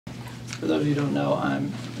For those of you who don't know,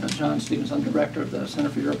 I'm John Stevens. I'm director of the Center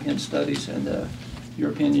for European Studies and the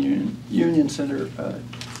European Union Center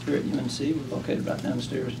here at UNC. We're located right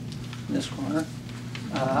downstairs in this corner.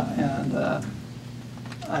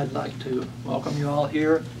 I'd like to welcome you all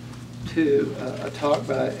here to a talk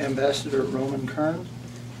by Ambassador Roman Kirn,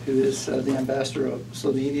 who is the ambassador of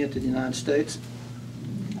Slovenia to the United States.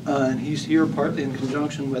 And he's here partly in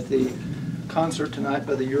conjunction with the concert tonight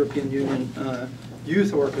by the European Union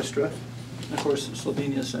Youth Orchestra. And of course,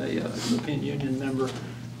 Slovenia is a European Union member,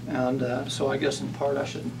 and so I guess in part I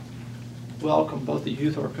should welcome both the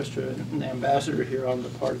Youth Orchestra and the ambassador here on the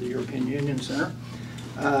part of the European Union Center.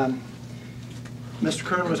 Mr.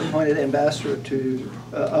 Kirn was appointed ambassador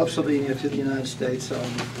of Slovenia to the United States on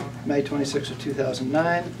May 26 of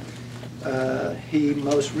 2009. He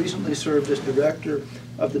most recently served as director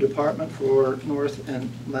of the Department for North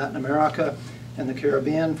and Latin America and the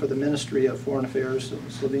Caribbean for the Ministry of Foreign Affairs of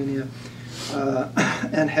Slovenia,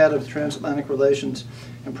 and head of transatlantic relations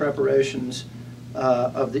and preparations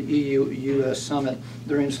of the EU-US summit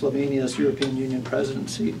during Slovenia's European Union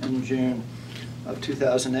presidency in June of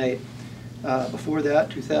 2008. Before that,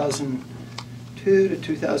 2002 to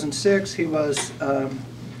 2006, he was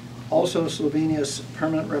also Slovenia's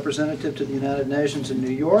permanent representative to the United Nations in New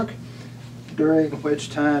York, during which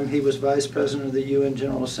time he was Vice President of the UN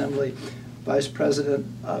General Assembly, Vice President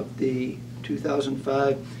of the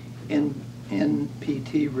 2005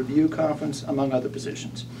 NPT Review Conference, among other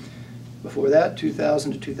positions. Before that,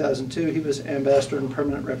 2000 to 2002, he was Ambassador and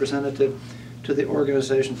Permanent Representative to the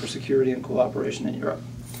Organization for Security and Cooperation in Europe.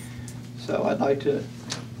 So I'd like to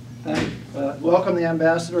welcome the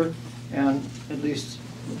Ambassador, and at least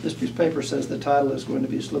this piece of paper says the title is going to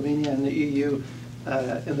be Slovenia and the EU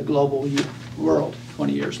in the global world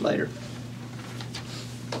 20 years later.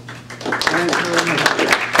 Thank you very much.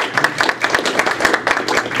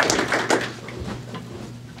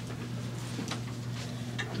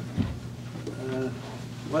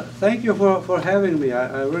 Well, thank you for having me.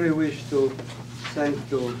 I really wish to thank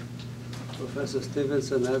to Professor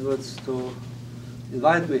Stevens and Edwards to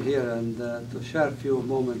invite me here and to share a few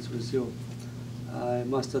moments with you. I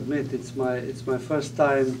must admit it's my first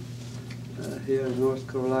time here in North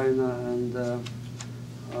Carolina, and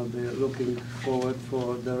I'll be looking forward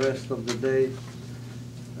for the rest of the day,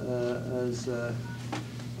 as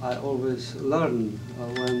I always learn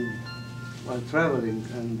while traveling,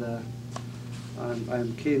 and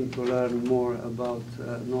I'm keen to learn more about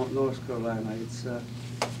North Carolina. It's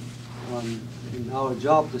in our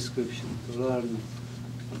job description to learn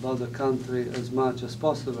about the country as much as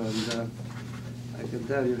possible, and I can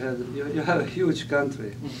tell you have a huge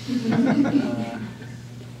country,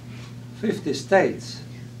 50 states.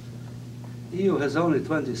 EU has only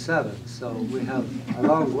 27, so we have a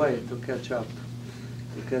long way to catch up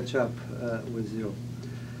with you.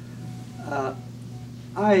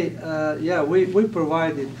 We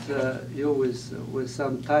provided you with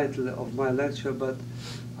some title of my lecture, but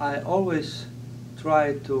I always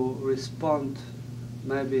try to respond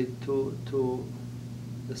maybe to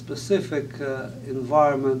the specific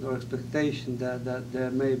environment or expectation that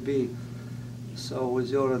there may be. So with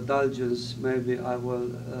your indulgence, maybe I will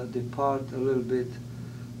depart a little bit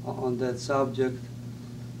on that subject,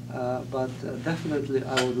 but definitely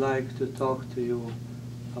I would like to talk to you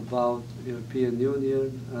about European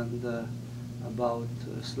Union and about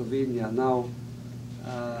Slovenia. Now,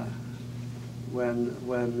 when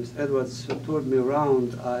Ms. Edwards toured me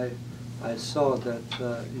around, I saw that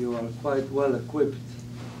you are quite well equipped,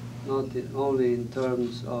 not only in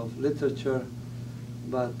terms of literature,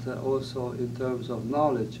 but also in terms of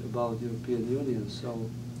knowledge about European Union. So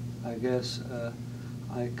I guess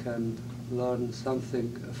I can learn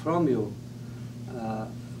something from you.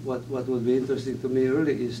 What would be interesting to me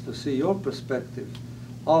really is to see your perspective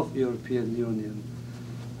of European Union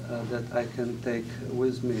that I can take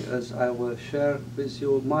with me as I will share with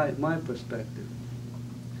you my perspective.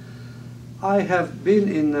 I have been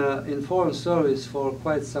in foreign service for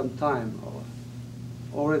quite some time,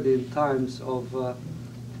 already in times of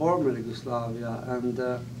former Yugoslavia, and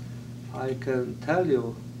I can tell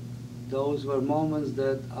you those were moments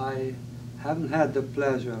that I haven't had the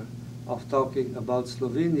pleasure of talking about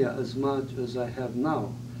Slovenia as much as I have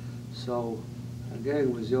now. So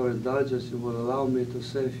again, with your indulgence, you will allow me to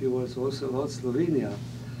say a few words also about Slovenia.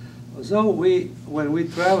 So when we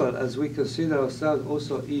travel, as we consider ourselves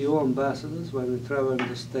also EU ambassadors, when we travel in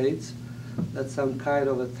the States, that's some kind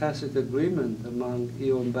of a tacit agreement among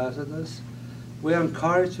EU ambassadors. We are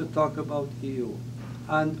encouraged to talk about EU.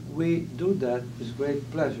 And we do that with great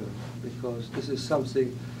pleasure, because this is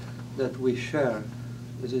something that we share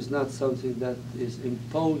This is not something that is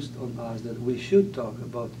imposed on us, that we should talk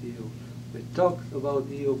about EU. We talk about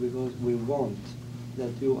EU because we want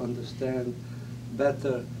that you understand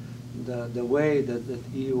better the way that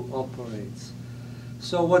EU operates.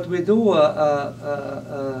 So what we do,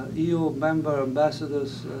 EU member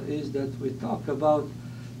ambassadors, is that we talk about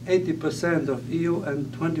 80% of EU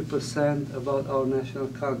and 20% about our national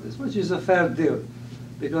countries, which is a fair deal,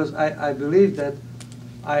 because I believe that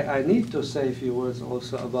I need to say a few words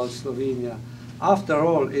also about Slovenia. After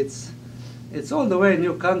all, it's all the way a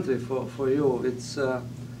new country for you.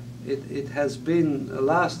 It has been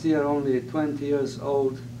last year only 20 years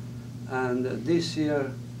old, and this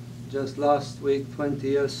year, just last week, 20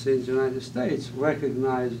 years since the United States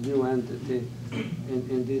recognized new entity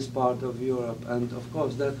in this part of Europe. And of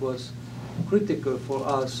course that was critical for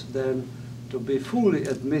us then to be fully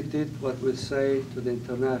admitted, what we say, to the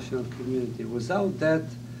international community. Without that,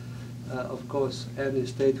 of course, any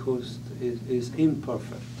statehood is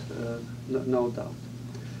imperfect, no doubt.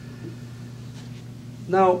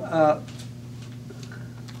 Now,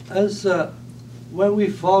 when we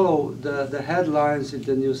follow the headlines in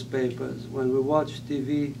the newspapers, when we watch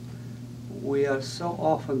TV, we are so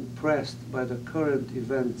often pressed by the current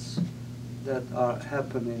events that are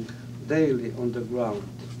happening daily on the ground,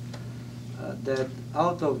 that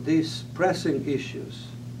out of these pressing issues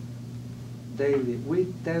daily, we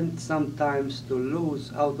tend sometimes to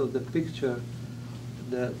lose out of the picture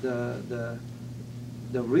the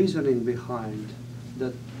reasoning behind,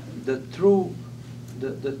 the true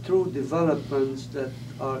developments that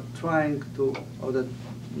are trying to, or that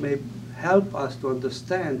may help us to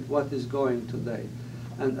understand what is going today.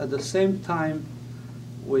 And at the same time,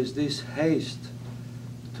 with this haste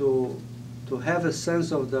to have a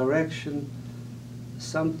sense of direction,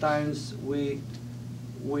 sometimes we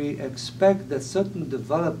expect that certain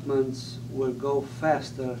developments will go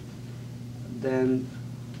faster than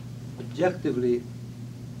objectively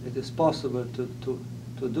it is possible to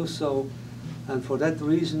do so. And for that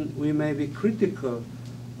reason, we may be critical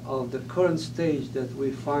of the current stage that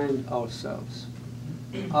we find ourselves.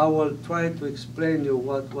 I will try to explain you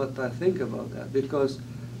what I think about that, because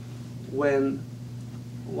when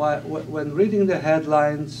reading the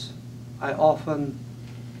headlines, I often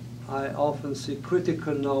see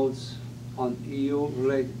critical notes on EU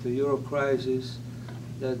related to Euro crisis,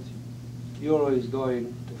 that Euro is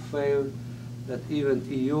going to fail, that even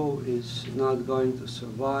EU is not going to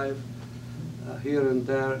survive. Here and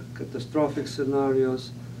there, catastrophic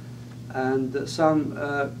scenarios, and some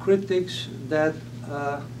critics that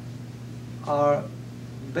are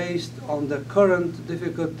based on the current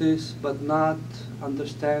difficulties, but not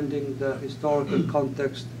understanding the historical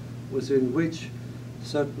context within which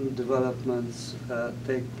certain developments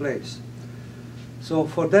take place. So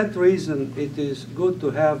for that reason, it is good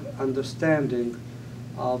to have understanding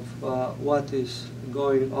of what is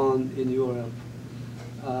going on in Europe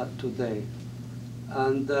today.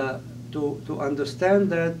 And to understand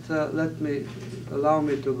that, allow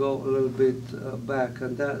me to go a little bit back,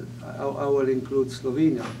 and that I will include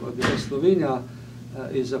Slovenia, because Slovenia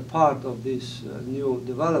is a part of this new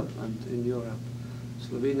development in Europe.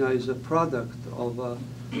 Slovenia is a product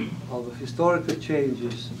of historical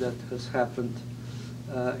changes that has happened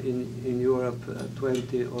in Europe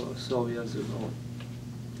 20 or so years ago.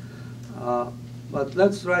 But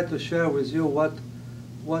let's try to share with you what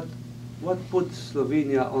put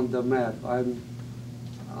Slovenia on the map. I'm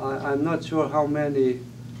not sure how many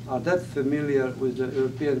are that familiar with the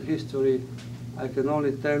European history. I can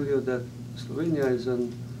only tell you that Slovenia is a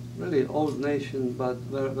really old nation, but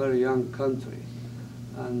very, very young country.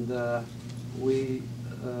 And we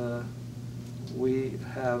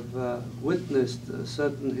have witnessed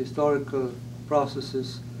certain historical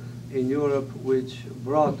processes in Europe which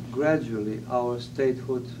brought gradually our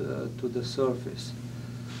statehood to the surface.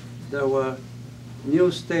 There were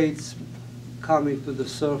new states coming to the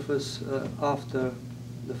surface after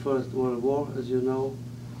the First World War, as you know.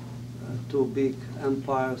 Two big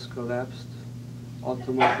empires collapsed,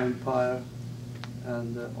 Ottoman Empire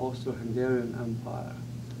and the Austro-Hungarian Empire.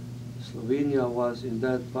 Slovenia was in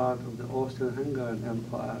that part of the Austro-Hungarian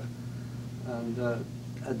Empire. And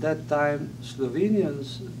at that time,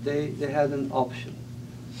 Slovenians, they had an option.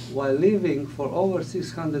 While living for over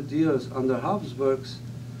 600 years under Habsburgs,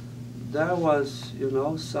 there was, you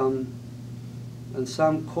know, some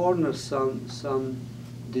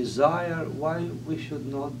desire why we should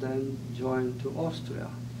not then join to Austria,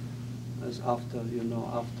 as after, you know,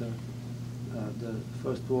 after the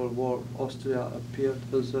First World War, Austria appeared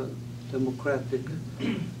as a democratic,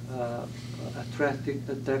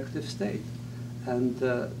 attractive state. And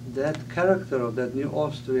that character of that new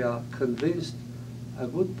Austria convinced a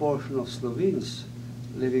good portion of Slovenes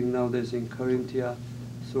living nowadays in Carinthia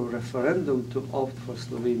through referendum to opt for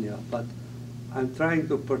Slovenia. But I'm trying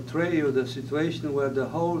to portray you the situation where the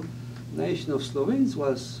whole nation of Slovenes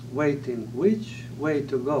was waiting which way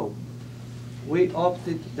to go. We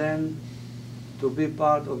opted then to be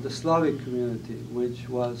part of the Slavic community, which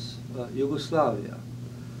was Yugoslavia.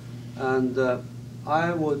 And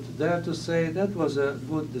I would dare to say that was a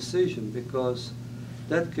good decision, because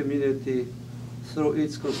that community, through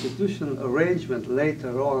its constitutional arrangement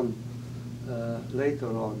later on,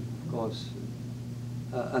 of course,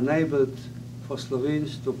 enabled for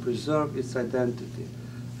Slovenes to preserve its identity.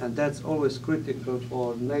 And that's always critical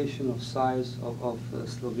for a nation of size of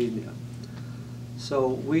Slovenia.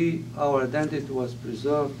 So our identity was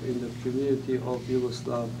preserved in the community of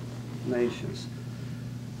Yugoslav nations.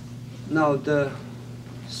 Now, the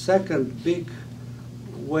second big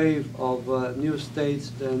wave of new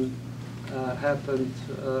states then happened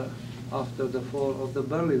after the fall of the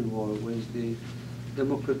Berlin Wall, with the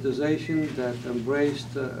democratization that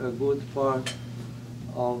embraced a good part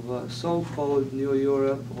of so-called New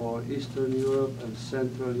Europe, or Eastern Europe and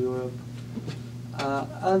Central Europe,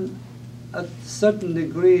 and at a certain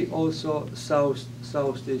degree also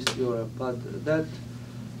Southeast Europe. But that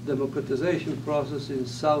democratization process in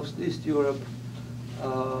Southeast Europe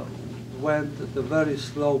went at a very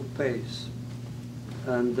slow pace.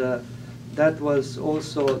 And that was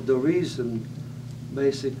also the reason,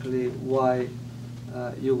 basically, why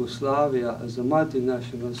Yugoslavia as a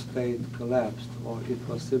multinational state collapsed, or it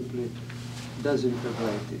was simply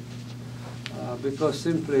disintegrated. Because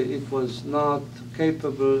simply it was not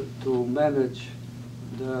capable to manage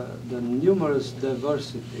the numerous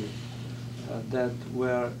diversity that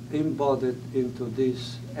were embodied into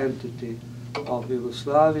this entity of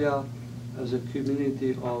Yugoslavia as a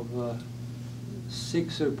community of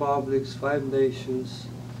 6 republics, 5 nations,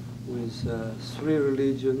 with 3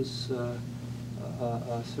 religions,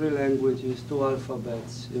 3 languages, 2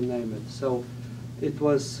 alphabets, you name it. So it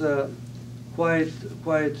was quite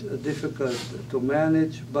difficult to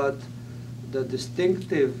manage, but the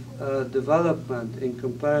distinctive development in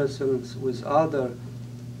comparison with other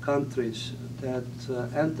countries that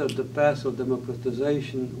entered the path of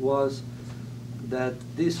democratization was that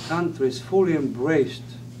these countries fully embraced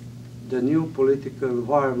the new political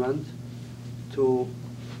environment to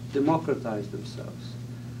democratize themselves.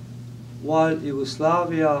 While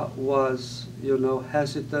Yugoslavia was,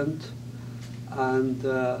 hesitant, and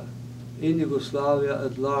in Yugoslavia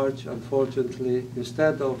at large, unfortunately,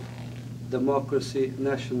 instead of democracy,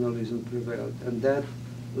 nationalism prevailed. And that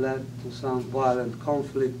led to some violent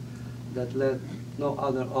conflict that led no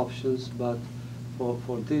other options but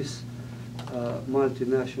for this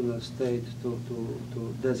multinational state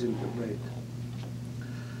to disintegrate.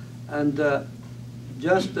 And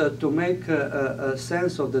just to make a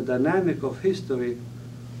sense of the dynamic of history,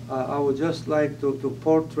 I would just like to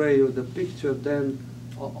portray you the picture then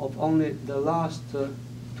of only the last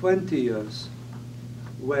 20 years,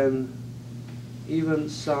 when even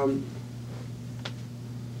some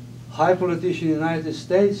high politician in the United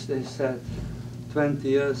States, they said 20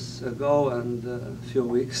 years ago and a few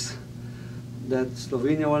weeks, that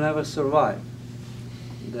Slovenia will never survive,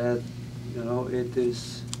 that it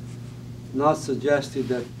is not suggested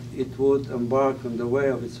that it would embark on the way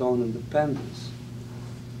of its own independence.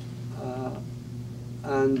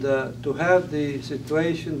 And to have the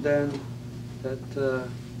situation then that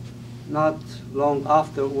not long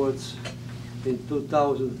afterwards, in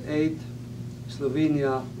 2008,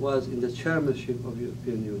 Slovenia was in the chairmanship of the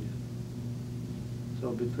European Union.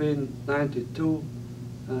 So between 92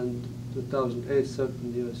 and 2008,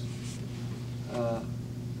 certain years,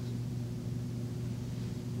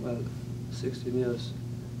 16 years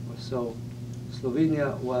or so,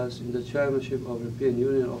 Slovenia was in the chairmanship of the European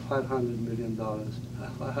Union of $500 million,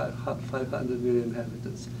 500 million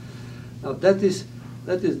inhabitants. Now that is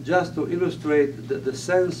just to illustrate the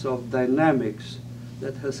sense of dynamics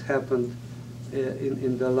that has happened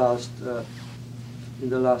in the last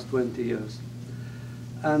 20 years.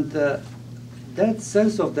 And that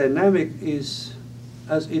sense of dynamic is,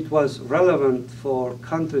 as it was relevant for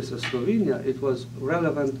countries of Slovenia, it was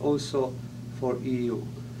relevant also for EU.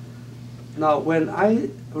 Now, when I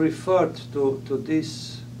referred to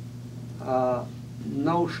this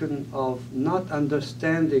notion of not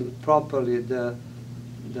understanding properly the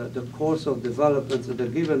course of developments at a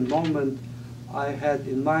given moment, I had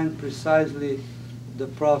in mind precisely the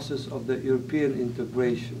process of the European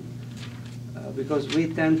integration. Because we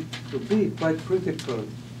tend to be quite critical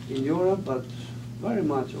in Europe, but very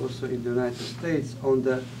much also in the United States on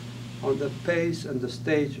the pace and the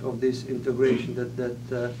stage of this integration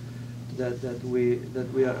that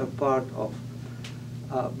we are a part of.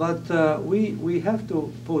 But we have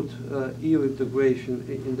to put EU integration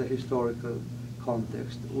in the historical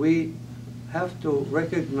context. We have to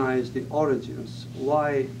recognize the origins,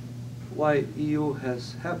 why EU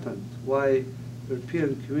has happened, why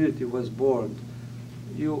European community was born.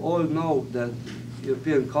 You all know that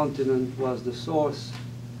European continent was the source,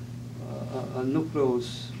 a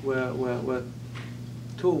nucleus where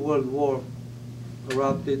two world wars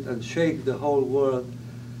erupted and shake the whole world.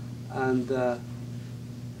 And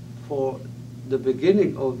for the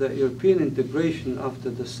beginning of the European integration after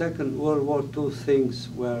the Second World War, two things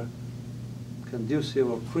were conducive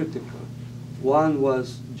or critical. One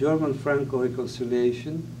was German-Franco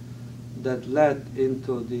reconciliation that led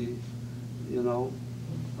into the,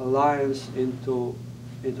 alliance, into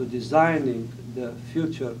designing the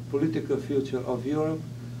future, political future of Europe.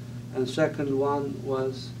 And second one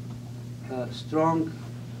was strong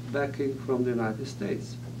backing from the United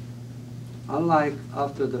States. Unlike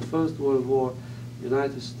after the First World War, the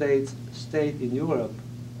United States stayed in Europe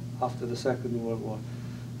after the Second World War.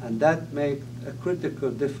 And that made a critical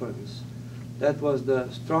difference. That was the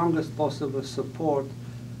strongest possible support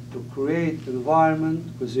to create an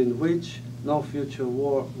environment within which no future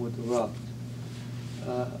war would erupt.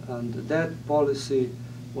 And that policy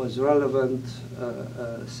was relevant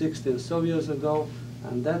 16 some years ago,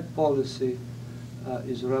 and that policy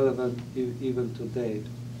is relevant even today,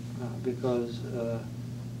 because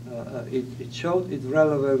it showed its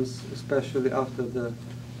relevance, especially after the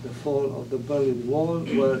fall of the Berlin Wall,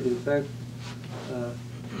 where in fact the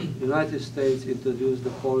United States introduced the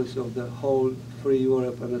policy of the whole free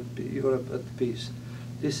Europe and Europe at peace.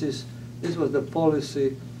 This was the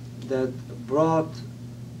policy that brought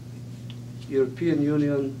European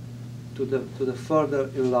Union to the further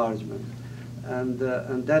enlargement, and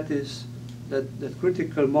that is that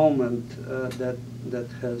critical moment that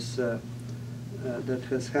has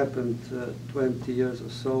happened 20 years or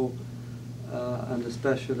so, and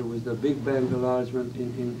especially with the Big Bang enlargement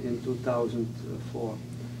in 2004.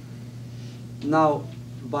 Now,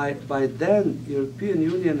 by then, European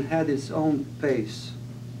Union had its own pace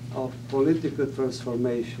of political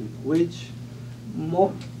transformation, which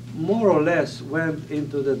more or less went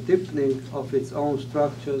into the deepening of its own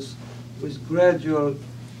structures with gradual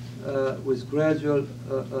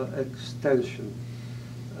extension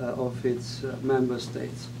of its member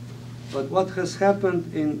states. But what has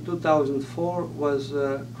happened in 2004 was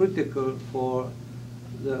critical for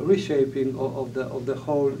the reshaping of the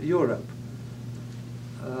whole Europe.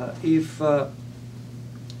 If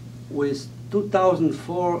with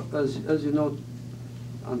 2004, as you know,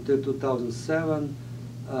 until 2007,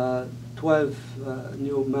 12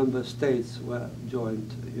 new member states were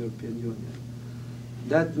joined the European Union.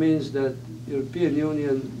 That means that European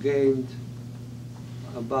Union gained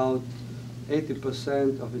about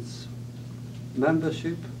 80% of its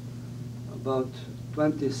membership, about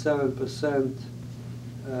 27%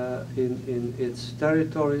 in its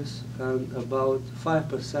territories, and about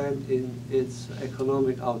 5% in its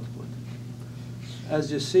economic output.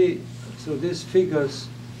 As you see, so these figures,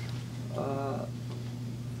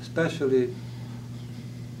 especially,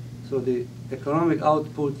 so the economic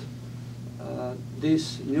output,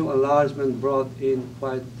 this new enlargement brought in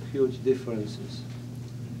quite huge differences.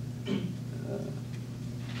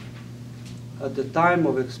 At the time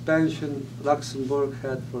of expansion, Luxembourg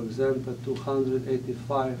had, for example,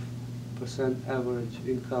 285% average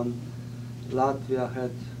income. Latvia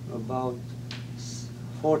had about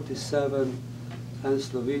 47, and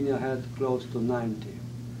Slovenia had close to 90.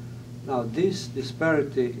 Now, this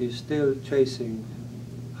disparity is still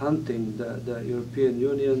hunting the European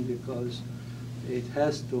Union, because it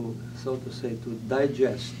has to, so to say, to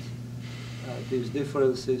digest these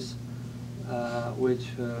differences, which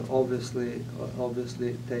obviously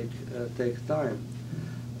take time.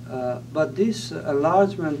 But this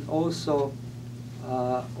enlargement also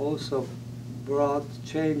brought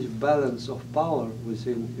changed balance of power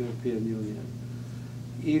within European Union.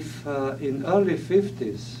 If in early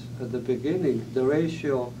 50s, at the beginning, the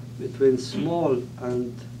ratio between small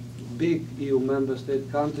and big EU member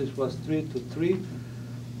state countries was 3-3,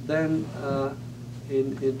 then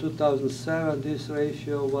in 2007 this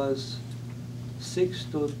ratio was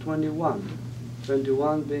 6-21,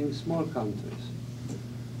 21 being small countries.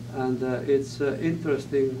 And it's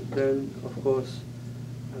interesting then, of course,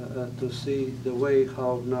 to see the way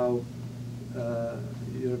how now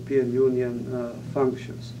European Union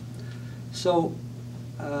functions. So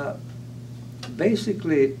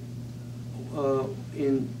basically,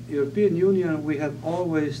 in European Union, we have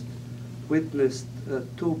always witnessed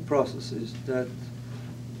two processes that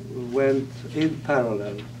went in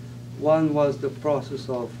parallel. One was the process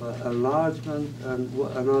of enlargement, and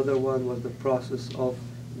another one was the process of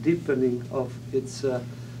deepening of its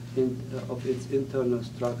internal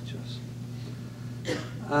structures.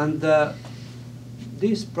 And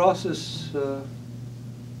this process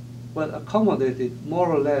well, accommodated more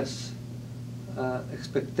or less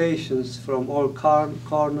expectations from all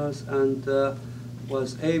corners, and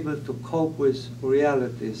was able to cope with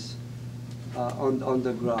realities on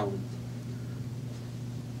the ground.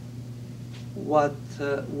 When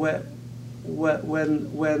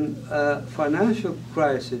financial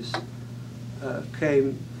crisis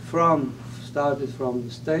started from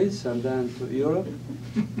the States and then to Europe,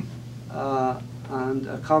 and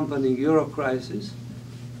accompanying Euro crisis,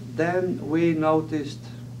 then we noticed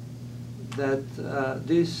that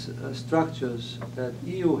these structures that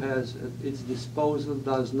EU has at its disposal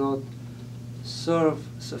does not serve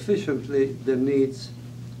sufficiently the needs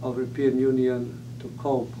of European Union to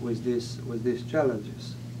cope with these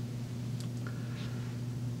challenges.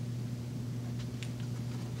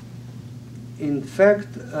 In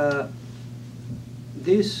fact,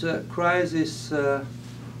 this crisis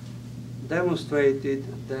demonstrated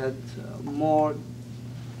that more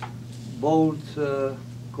bold,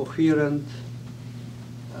 coherent,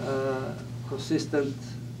 consistent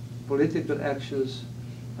political actions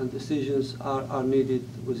and decisions are needed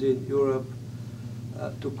within Europe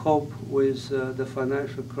to cope with the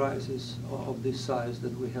financial crisis of this size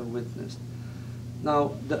that we have witnessed.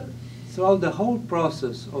 Now, throughout the whole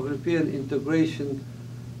process of European integration,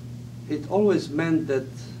 it always meant that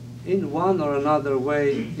in one or another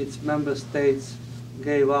way its member states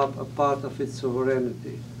gave up a part of its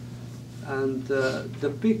sovereignty. And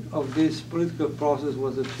the peak of this political process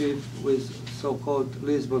was achieved with so-called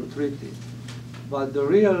Lisbon Treaty. But the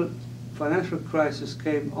real financial crisis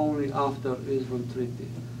came only after Lisbon Treaty.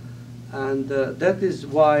 And that is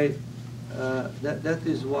why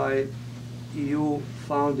EU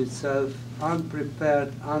found itself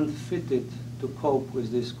unprepared, unfitted to cope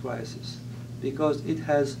with this crisis, because it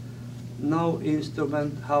has no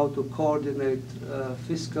instrument how to coordinate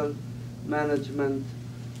fiscal management,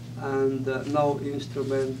 and no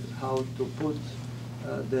instrument how to put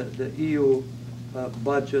the EU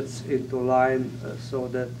budgets into line so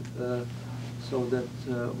that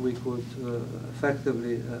we could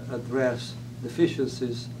effectively address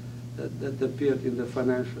deficiencies that appeared in the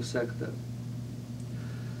financial sector.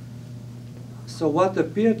 So what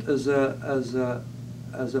appeared as a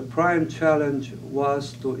prime challenge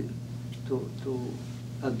was to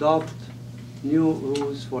adopt new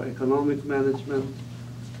rules for economic management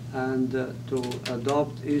and to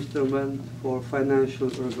adopt instrument for financial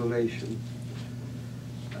regulation,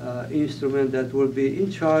 instrument that will be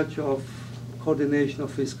in charge of coordination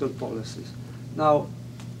of fiscal policies. Now,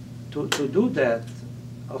 to do that,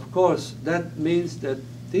 of course, that means that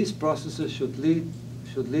these processes should lead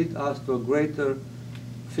us to a greater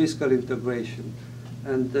fiscal integration.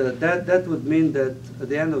 And that would mean that at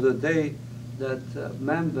the end of the day, that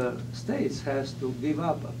member states has to give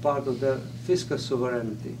up a part of their fiscal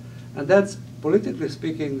sovereignty. And that's, politically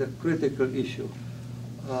speaking, the critical issue.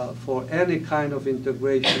 For any kind of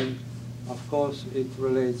integration, of course, it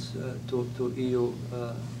relates to EU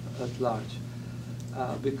at large.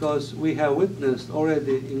 Because we have witnessed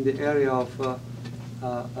already in the area of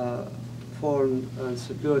foreign and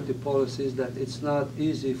security policies that it's not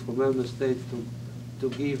easy for member states to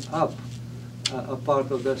give up a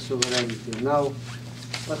part of their sovereignty. Now,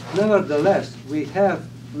 but nevertheless, we have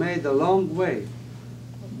made a long way,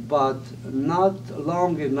 but not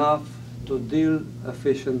long enough to deal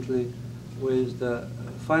efficiently with the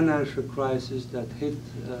financial crisis that hit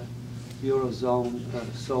Eurozone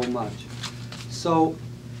so much. So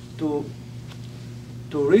to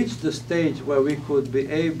reach the stage where we could be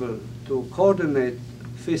able to coordinate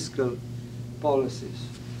fiscal policies,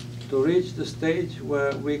 to reach the stage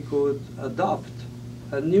where we could adopt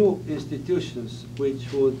new institutions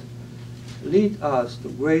which would lead us to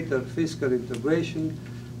greater fiscal integration,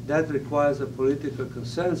 that requires a political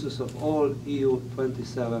consensus of all EU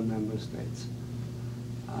 27 member states.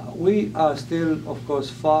 We are still, of course,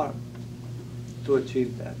 far to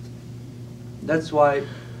achieve that. That's why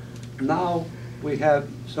now we have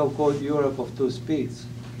so-called Europe of two speeds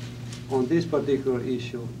on this particular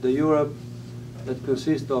issue. The Europe that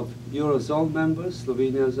consists of Eurozone members,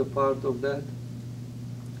 Slovenia is a part of that,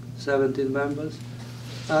 17 members,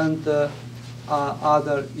 and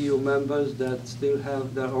other EU members that still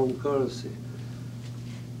have their own currency.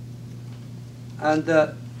 And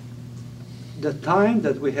the time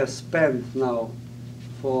that we have spent now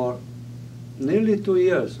for nearly 2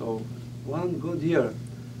 years, or 1 good year,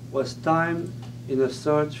 was time in a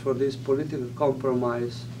search for this political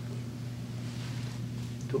compromise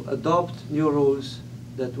to adopt new rules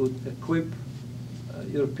that would equip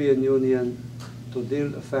European Union to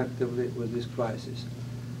deal effectively with this crisis.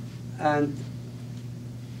 And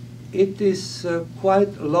it is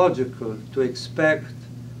quite logical to expect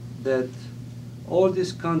that all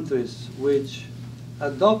these countries which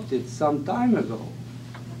adopted some time ago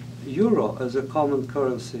euro as a common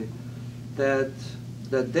currency, that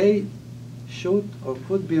they should or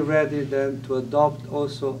could be ready then to adopt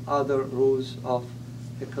also other rules of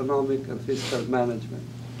economic and fiscal management.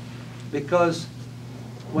 Because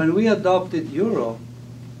when we adopted euro,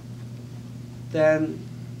 then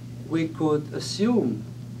we could assume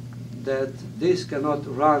that this cannot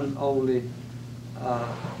run only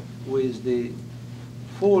with the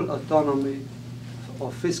full autonomy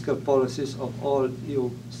of fiscal policies of all EU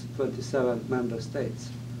 27 member states.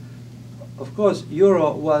 Of course,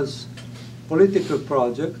 euro was a political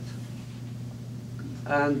project,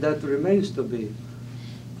 and that remains to be.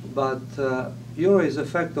 But euro is a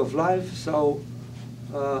fact of life, so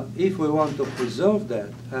if we want to preserve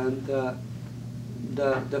that, and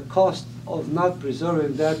the cost of not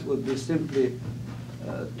preserving that would be simply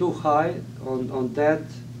too high on that,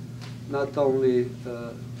 not only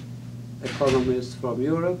economists from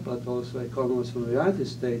Europe, but also economists from the United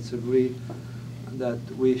States agree that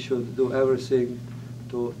we should do everything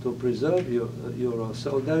to preserve euro.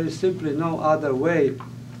 So there is simply no other way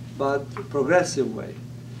but progressive way.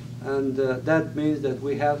 And that means that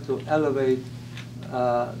we have to elevate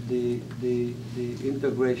the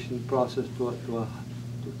integration process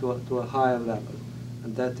to a higher level,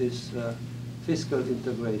 and that is fiscal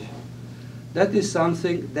integration. That is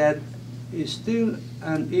something that is still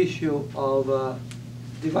an issue of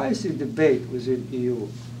divisive debate within EU.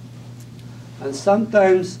 And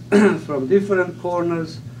sometimes from different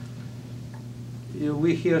corners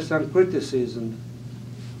we hear some criticism,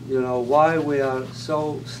 why we are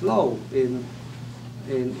so slow in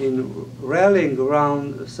rallying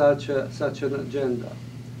around such an agenda.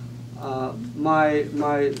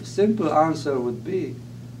 My simple answer would be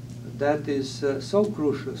that is so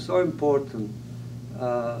crucial, so important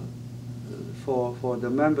for the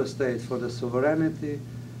member states, for the sovereignty,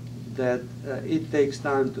 that it takes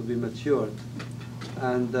time to be matured.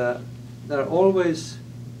 And there are always,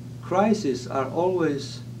 crises are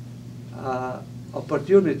always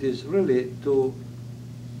opportunities really to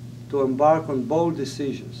embark on bold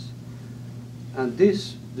decisions. And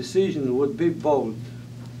this decision would be bold,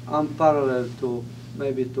 unparalleled to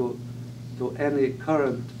maybe to any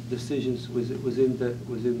current decisions within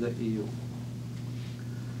the EU.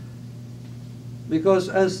 Because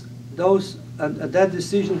as those, and that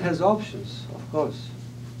decision has options, of course.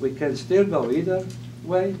 We can still go either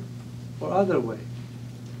way or other way.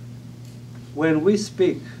 When we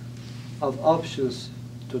speak of options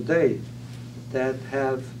today that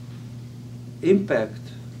have impact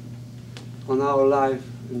on our life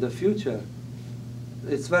in the future,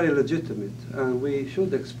 it's very legitimate, and we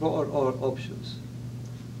should explore our options.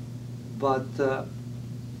 But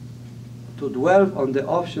to dwell on the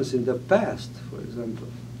options in the past, for example,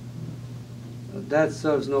 that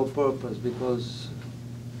serves no purpose, because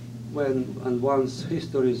once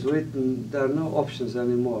history is written, there are no options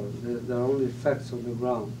anymore. There are only facts on the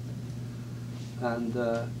ground. And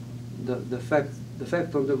the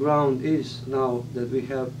fact on the ground is now that we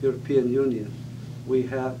have European Union. We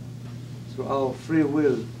have, through our free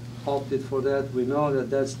will, opted for that. We know that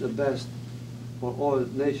that's the best for all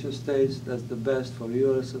nation states, that's the best for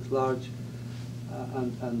Europe at large,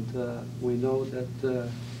 and we know that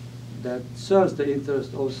that serves the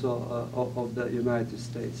interest also of the United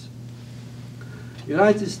States.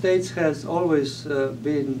 United States has always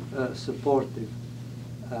been supportive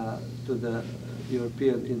to the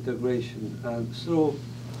European integration and through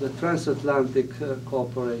the transatlantic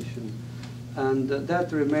cooperation, and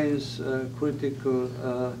that remains critical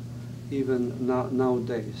even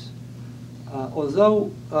nowadays.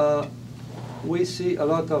 Although we see a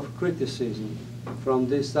lot of criticism from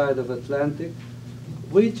this side of Atlantic,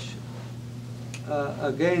 which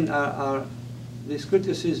again this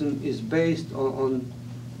criticism is based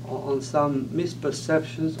on some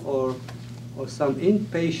misperceptions or some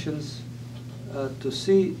impatience to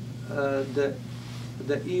see the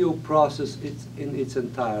EU process in its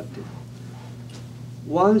entirety.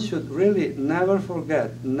 One should really never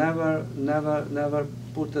forget, never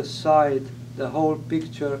put aside the whole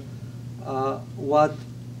picture, what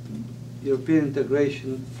European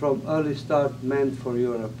integration from early start meant for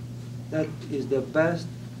Europe. That is the best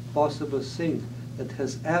possible thing that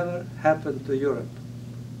has ever happened to Europe.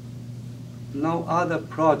 No other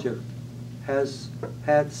project has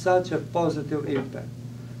had such a positive impact.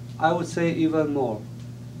 I would say even more.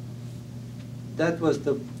 That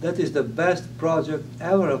is the best project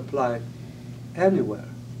ever applied anywhere.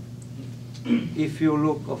 If you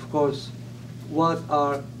look, of course, what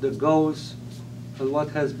are the goals and what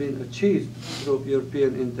has been achieved through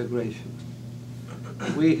European integration.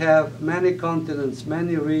 We have many continents,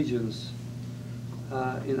 many regions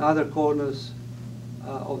in other corners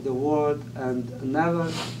of the world, and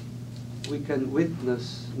nowhere we can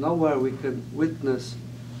witness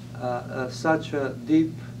such a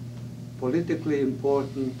deep, politically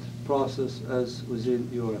important process as within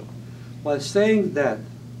Europe. While saying that,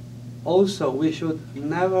 also we should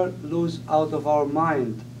never lose out of our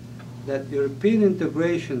mind that European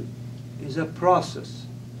integration is a process,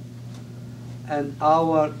 and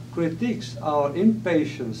our critiques, our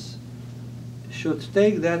impatience should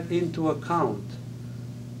take that into account,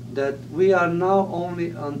 that we are now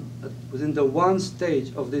only within the one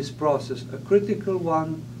stage of this process, a critical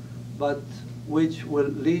one, but which will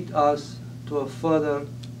lead us to a further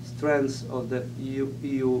strength of the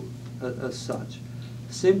EU as such.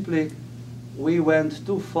 Simply, we went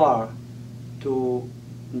too far to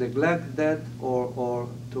neglect that or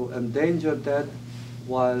to endanger that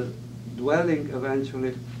while dwelling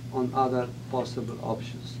eventually on other possible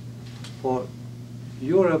options. For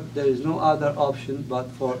Europe, there is no other option but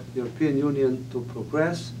for the European Union to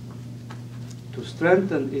progress, to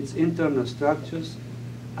strengthen its internal structures,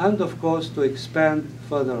 and of course to expand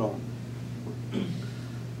further on.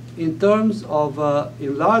 In terms of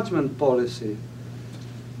enlargement policy,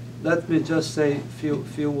 let me just say a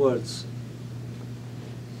few words.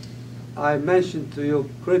 I mentioned to you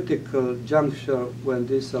critical juncture when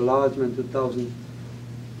this enlargement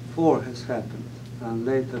 2004 has happened, and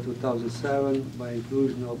later 2007 by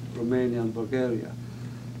inclusion of Romania and Bulgaria.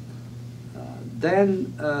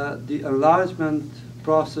 Then the enlargement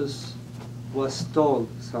process was stalled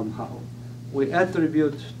somehow. We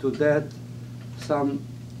attribute to that some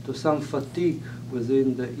fatigue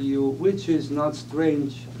within the EU, which is not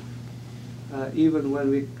strange even when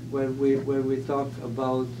we talk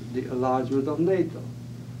about the enlargement of NATO.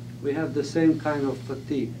 We have the same kind of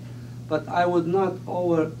fatigue. But I would not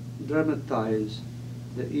over-dramatize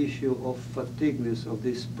the issue of fatigueness of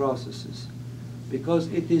these processes,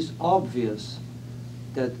 because it is obvious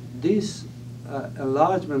that this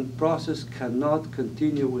enlargement process cannot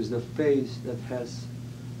continue with the pace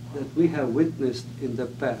that we have witnessed in the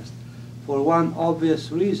past, for one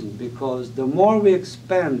obvious reason, because the more we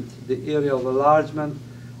expand the area of enlargement,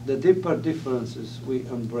 the deeper differences we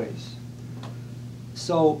embrace.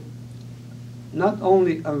 So not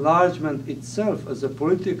only enlargement itself as a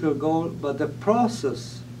political goal, but the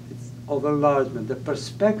process of enlargement, the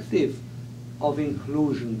perspective of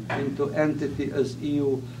inclusion into entity as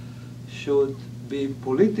EU should be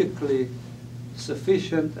politically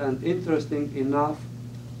sufficient and interesting enough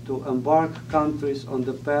to embark countries on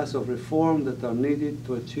the path of reform that are needed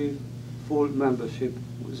to achieve full membership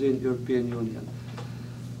within the European Union.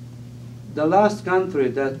 The last country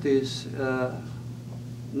that is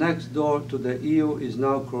next door to the EU is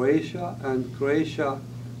now Croatia, and Croatia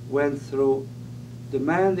went through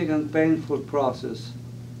demanding and painful process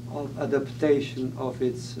of adaptation of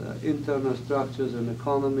its internal structures and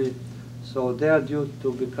economy, so they are due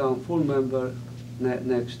to become full member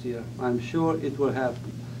next year. I'm sure it will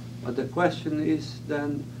happen. But the question is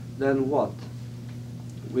then what?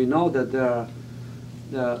 We know that there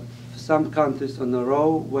are some countries on a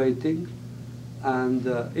row waiting, and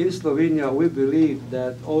in Slovenia we believe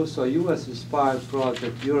that also US-inspired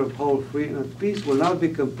project, Europe Whole, Free and Peace, will not be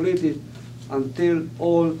completed until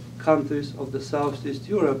all countries of the Southeast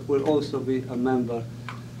Europe will also be a member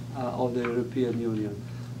of the European Union.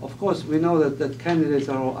 Of course, we know that candidates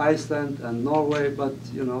are all Iceland and Norway, but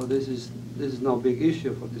you know this is no big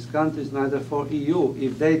issue for these countries, neither for EU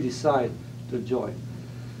if they decide to join.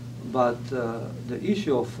 But the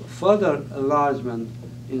issue of further enlargement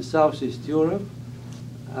in Southeast Europe,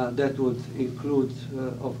 that would include,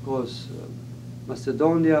 of course,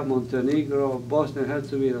 Macedonia, Montenegro, Bosnia and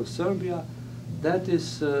Herzegovina, and Serbia, that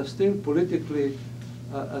is still politically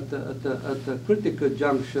at a critical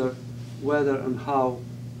juncture, whether and how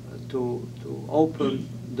to open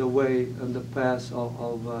the way and the path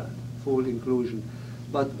of full inclusion.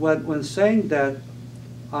 But when saying that,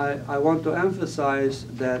 I want to emphasize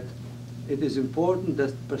that it is important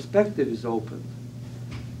that perspective is open,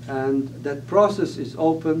 and that process is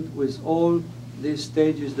opened with all these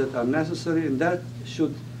stages that are necessary, and that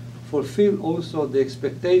should fulfill also the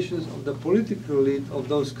expectations of the political elite of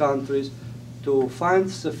those countries to find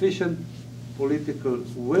sufficient political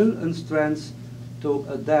will and strength to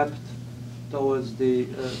adapt towards the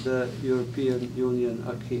European Union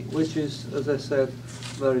acquis, which is, as I said,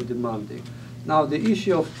 very demanding. Now, the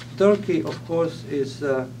issue of Turkey, of course, is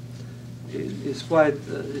quite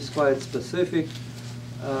specific.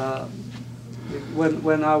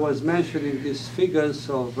 When I was mentioning these figures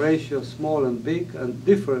of ratio small and big and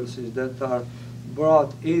differences that are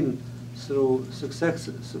brought in through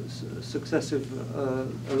successive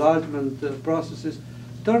enlargement processes,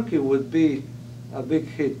 Turkey would be a big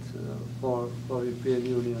hit for European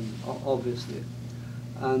Union, obviously.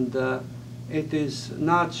 And it is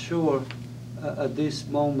not sure at this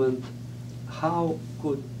moment how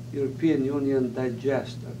could European Union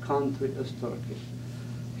digest a country as Turkey.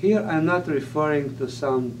 Here I'm not referring to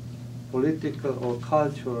some political or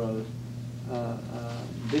cultural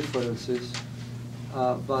differences,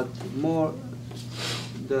 but more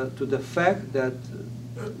to the fact that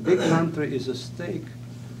big country is at stake,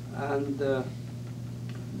 and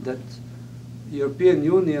that European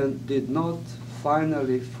Union did not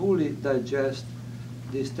finally fully digest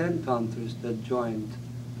these 10 countries that joined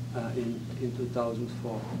in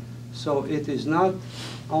 2004. So it is not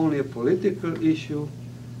only a political issue,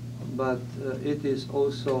 but it is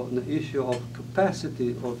also an issue of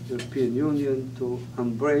capacity of the European Union to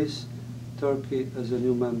embrace Turkey as a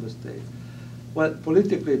new member state. Well,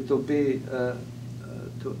 politically, to be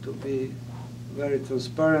very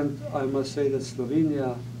transparent, I must say that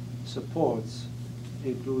Slovenia supports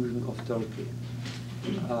inclusion of Turkey.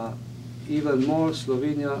 Even more,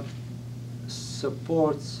 Slovenia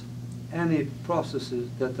supports any processes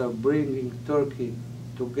that are bringing Turkey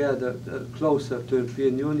together, closer to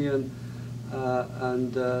European Union,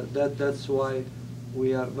 and that's why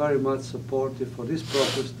we are very much supportive for this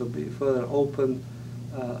process to be further open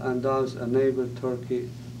and thus enable Turkey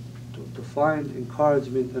to find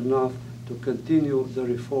encouragement enough to continue the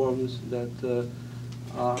reforms that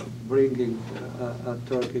are bringing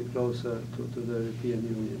Turkey closer to the European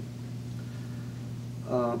Union.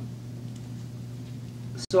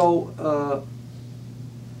 So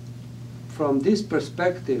from this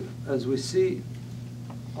perspective, as we see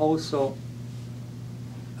also,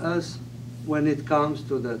 as when it comes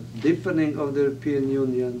to the deepening of the European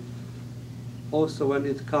Union, also when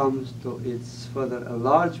it comes to its further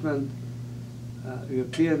enlargement,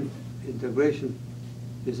 European integration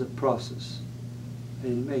is a process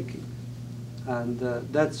in making. And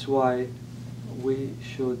that's why we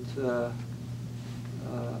should,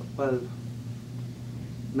 well,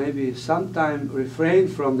 maybe sometime refrain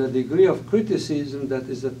from the degree of criticism that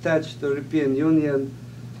is attached to the European Union,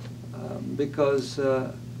 because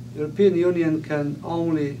European Union can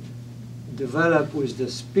only develop with the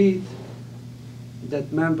speed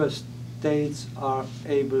that member states are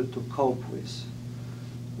able to cope with.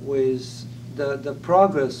 With the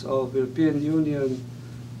progress of European Union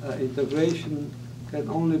integration can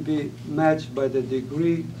only be matched by the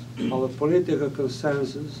degree of a political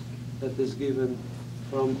consensus that is given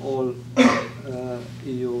from all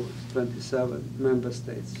EU 27 member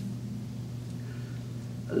states.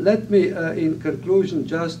 Let me, in conclusion,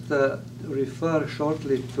 just refer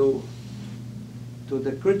shortly to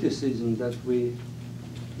the criticism that we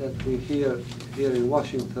hear here in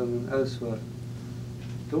Washington and elsewhere,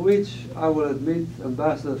 to which I will admit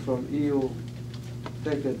ambassadors from EU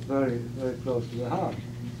take it very, very close to the heart.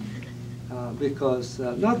 Because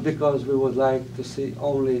not because we would like to see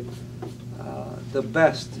only the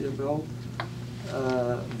best,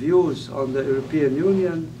 views on the European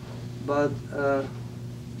Union, but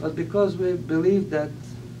because we believe that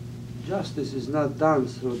justice is not done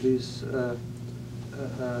through these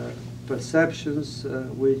perceptions,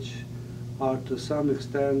 which are to some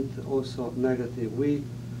extent also negative. We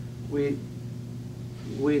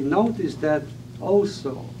notice that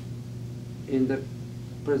also in the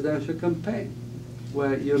presidential campaign,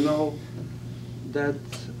 where you know that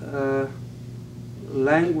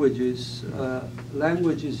languages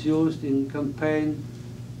used in campaign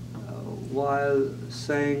while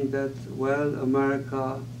saying that, well,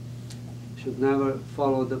 America should never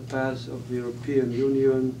follow the path of the European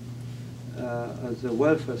Union as a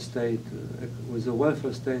welfare state, with a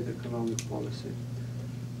welfare state economic policy.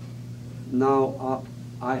 Now,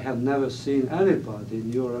 I have never seen anybody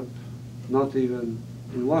in Europe, not even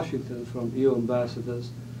in Washington, from EU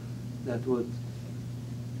ambassadors, that would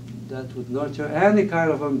nurture any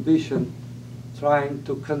kind of ambition trying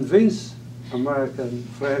to convince American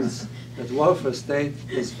friends that welfare state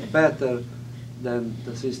is better than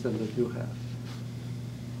the system that you have.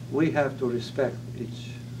 We have to respect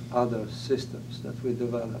each other systems that we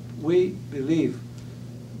develop. We believe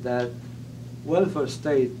that welfare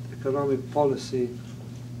state economic policy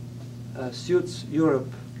suits Europe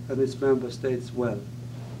and its member states well.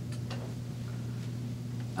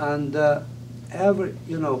 And every,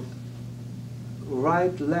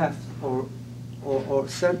 right, left, or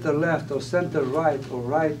center left, or center right, or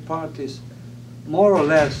right parties, more or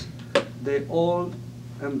less, they all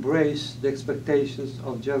embrace the expectations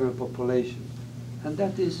of general population. And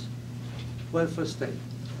that is welfare state.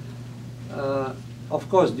 Of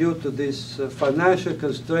course, due to this financial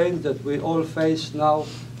constraint that we all face now,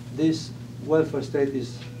 this welfare state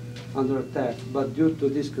is under attack. But due to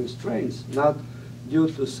these constraints, not due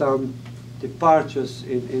to some departures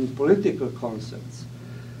in political concepts.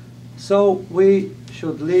 So we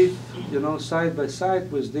should live, side by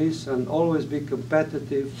side with this and always be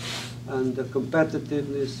competitive. And the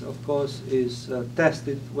competitiveness, of course, is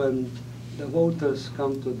tested when the voters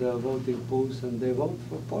come to the voting polls and they vote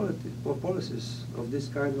for policies of this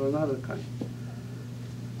kind or another kind.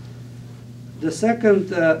 The second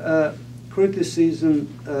criticism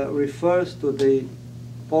refers to the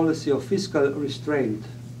policy of fiscal restraint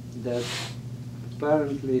that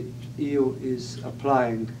apparently EU is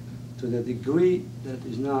applying to the degree that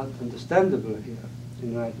is not understandable here in the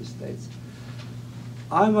United States.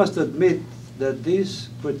 I must admit that these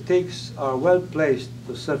critiques are well placed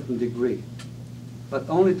to a certain degree, but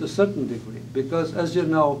only to a certain degree, because as you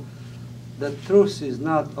know, the truth is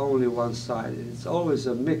not only one-sided. It's always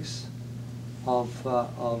a mix of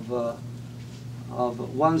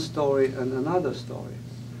one story and another story.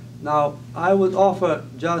 Now, I would offer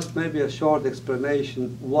just maybe a short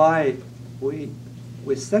explanation why we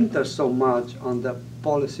center so much on the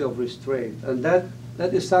policy of restraint, and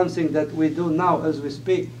that is something that we do now as we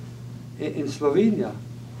speak in Slovenia.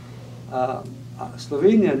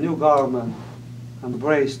 Slovenian new government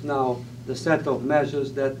embraced now the set of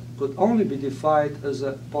measures that could only be defined as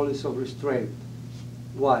a policy of restraint.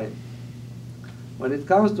 Why? When it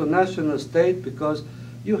comes to national state, because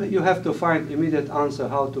you have to find immediate answer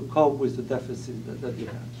how to cope with the deficit that you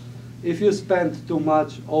have. If you spend too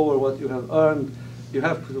much over what you have earned, you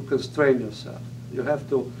have to constrain yourself. You have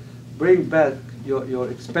to bring back your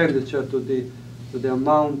expenditure to the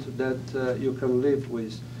amount that you can live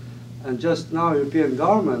with. And just now European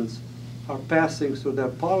governments are passing through their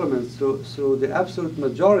parliaments through the absolute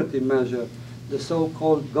majority measure, the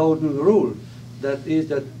so-called golden rule. That is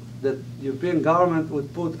that European government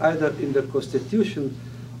would put either in the constitution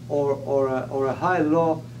or a high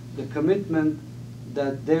law the commitment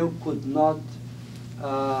that they could not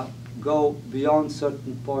go beyond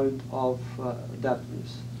certain point of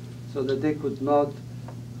debtness, so that they could not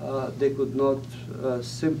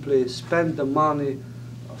simply spend the money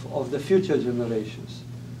of the future generations.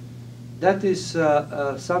 That is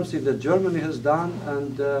something that Germany has done,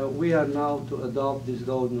 and we are now to adopt this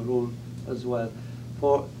golden rule as well.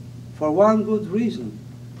 For one good reason,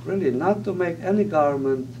 really, not to make any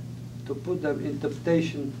government to put them in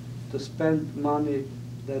temptation to spend money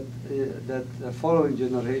that following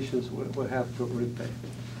generations will have to repay.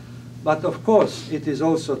 But of course, it is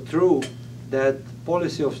also true that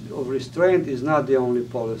policy of restraint is not the only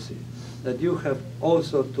policy, that you have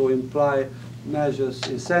also to imply measures,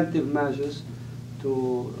 incentive measures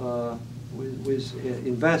with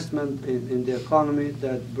investment in the economy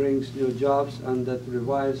that brings new jobs and that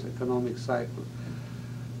revives economic cycle.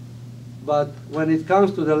 But when it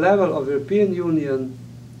comes to the level of European Union,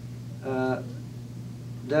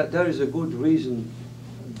 there is a good reason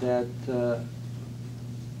that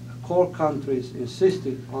core countries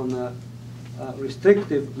insisted on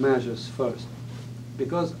restrictive measures first,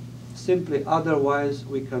 because simply otherwise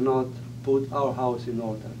we cannot put our house in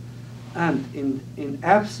order. And in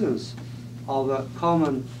absence of a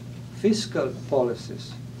common fiscal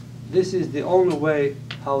policies, this is the only way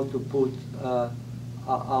how to put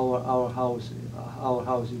our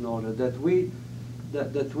house in order.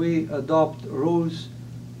 That we adopt rules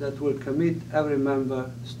that will commit every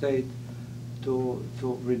member state to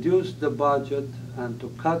reduce the budget and to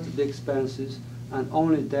cut the expenses, and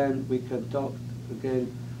only then we can talk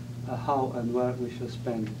again how and where we shall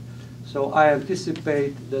spend it. So I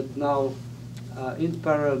anticipate that now, in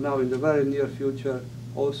parallel, now in the very near future,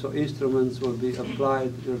 also instruments will be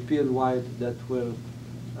applied European-wide that will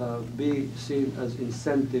be seen as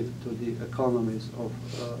incentive to the economies of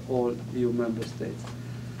all EU member states.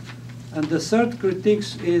 And the third critique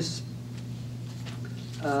is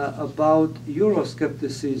about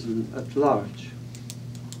Euroscepticism at large.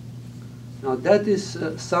 Now that is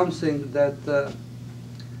something that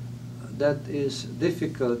is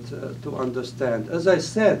difficult to understand. As I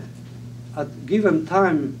said, at given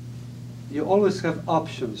time, you always have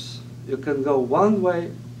options. You can go one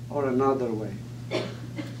way or another way.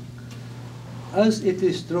 As it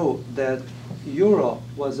is true that Euro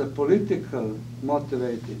was a political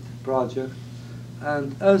motivated project,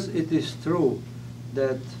 and as it is true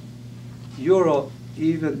that Euro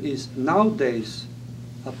even is nowadays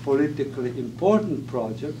a politically important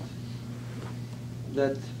project,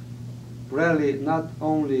 that really not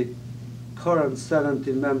only current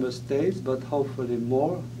 17 member states, but hopefully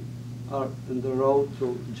more, are in the road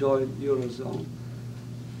to join Eurozone.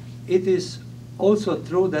 It is also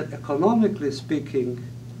true that economically speaking,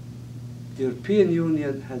 the European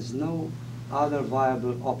Union has no other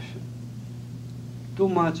viable option. Too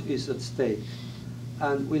much is at stake.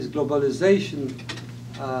 And with globalization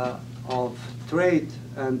of trade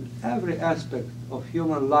and every aspect of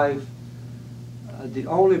human life, the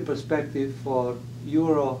only perspective for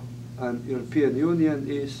Euro and European Union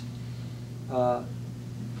is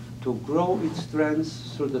to grow its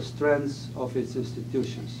strengths through the strengths of its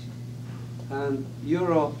institutions. And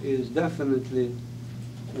Euro is definitely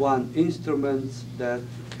one instrument that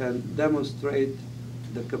can demonstrate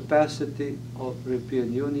the capacity of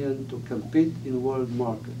European Union to compete in world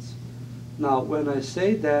markets. Now, when I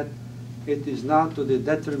say that, it is not to the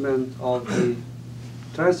detriment of the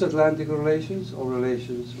transatlantic relations or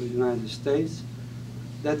relations with the United States.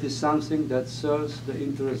 That is something that serves the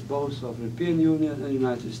interest both of European Union and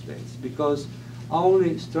United States, because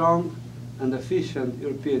only strong and efficient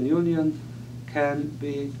European Union can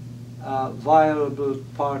be a viable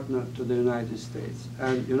partner to the United States.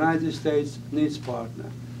 And United States needs partner.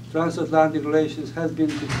 Transatlantic relations has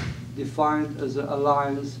been defined as an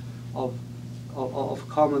alliance of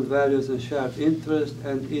common values and shared interest,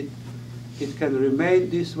 and it can remain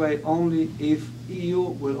this way only if EU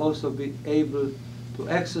will also be able to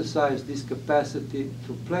exercise this capacity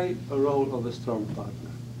to play a role of a strong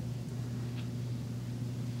partner.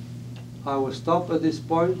 I will stop at this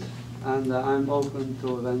point, and I'm open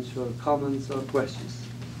to eventual comments or questions.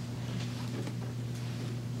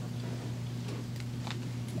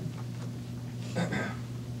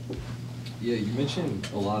 Yeah, you mentioned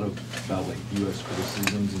a lot about like U.S.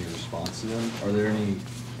 criticisms and your response to them. Are there any,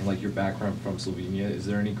 in like your background from Slovenia, is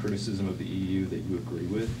there any criticism of the EU that you agree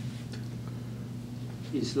with?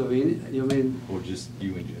 In Slovenia, you mean? Or just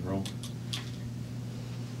you in general?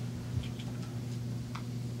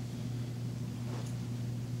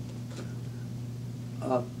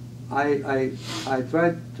 I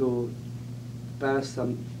tried to pass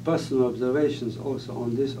some personal observations also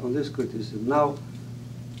on this criticism. Now,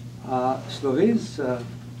 Slovenes,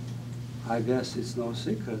 I guess it's no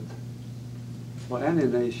secret for any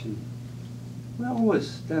nation, we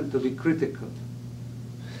always tend to be critical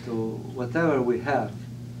to whatever we have.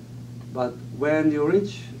 But when you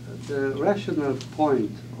reach the rational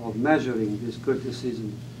point of measuring this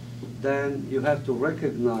criticism, then you have to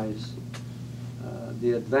recognize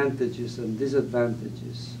the advantages and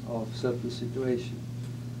disadvantages of certain situations.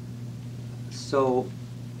 So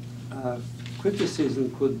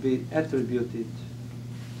criticism could be attributed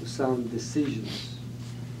to some decisions.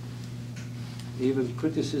 Even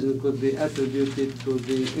criticism could be attributed to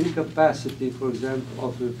the incapacity, for example,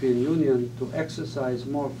 of the European Union to exercise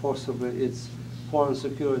more forcibly its foreign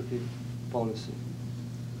security policy,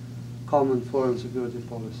 common foreign security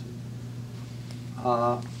policy.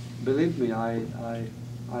 Believe me, I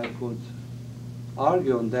could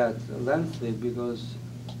argue on that lengthily, because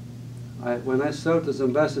when I served as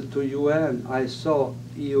ambassador to UN, I saw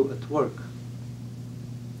EU at work.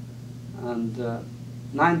 And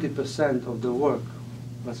 90% of the work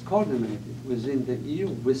was coordinated within the EU.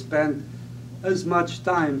 We spent as much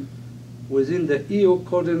time within the EU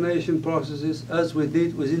coordination processes as we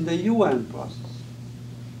did within the UN process.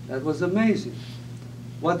 That was amazing.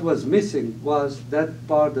 What was missing was that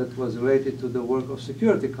part that was related to the work of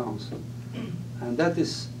Security Council. And that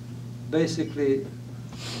is basically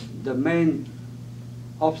the main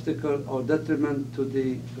obstacle or detriment to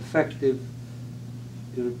the effective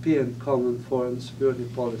European common foreign security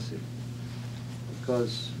policy,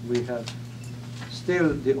 because we have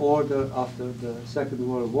still the order after the Second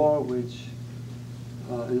World War, which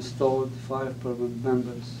installed 5 permanent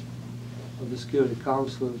members of the Security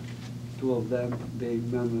Council, 2 of them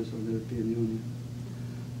being members of the European Union.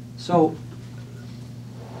 So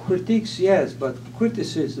critiques, yes, but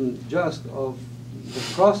criticism just of the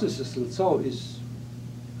processes and so is,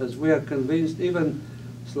 as we are convinced, even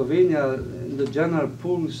Slovenia in the general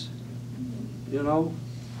pools, you know,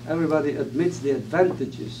 everybody admits the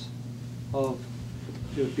advantages of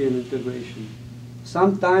European integration.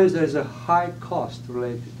 Sometimes there's a high cost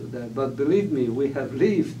related to that, but believe me, we have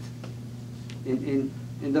lived In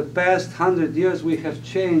the past 100 years, we have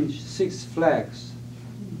changed 6 flags.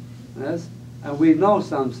 Yes? And we know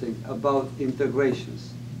something about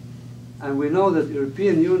integrations. And we know that the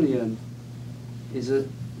European Union is a,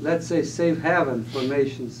 let's say, safe haven for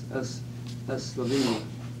nations as Slovenia,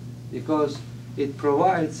 because it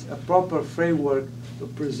provides a proper framework to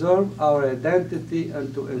preserve our identity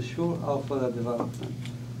and to ensure our further development.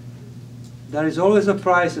 There is always a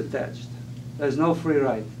price attached. There is no free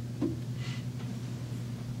ride.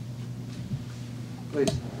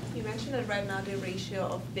 Please. You mentioned that right now the ratio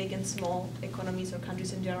of big and small economies or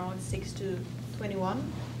countries in general is 6:21,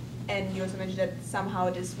 and you also mentioned that somehow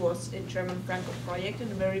this was a German-Franco project in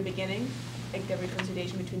the very beginning, like the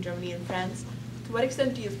reconciliation between Germany and France. To what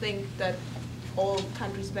extent do you think that all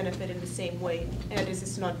countries benefit in the same way, and that this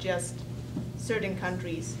is not just certain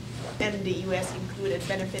countries, and the US included,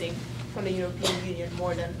 benefiting from the European Union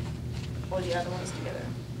more than all the other ones together?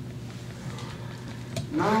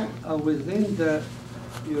 Now, within the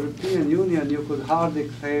European Union, you could hardly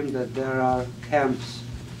claim that there are camps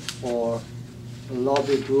or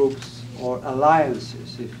lobby groups or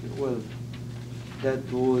alliances, if you will, that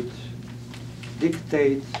would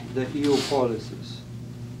dictate the EU policies.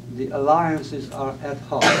 The alliances are ad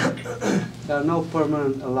hoc. There are no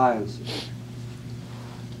permanent alliances.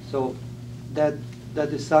 So that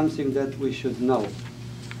is something that we should know.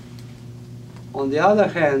 On the other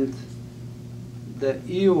hand, the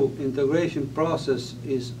EU integration process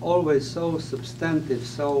is always so substantive,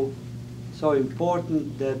 so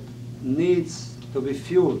important, that needs to be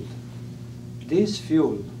fueled. This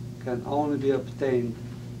fuel can only be obtained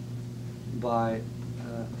by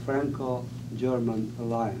Franco-German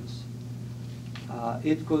alliance.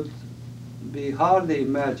 It could be hardly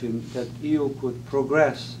imagined that EU could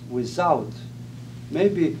progress without,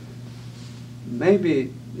 maybe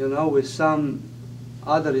you know, with some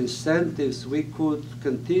other incentives we could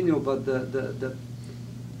continue, but the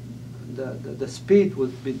speed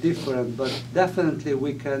would be different. But definitely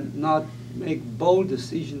we cannot make bold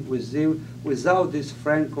decisions without this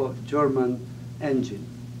Franco-German engine.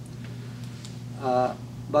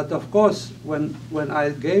 But of course, when I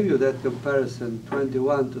gave you that comparison,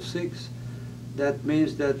 21-6, that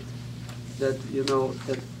means that you know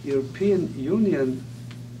that European Union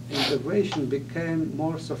integration became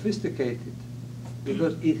more sophisticated,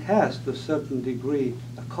 because it has, to a certain degree,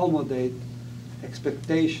 accommodate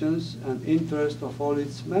expectations and interest of all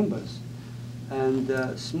its members. And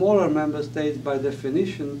smaller member states, by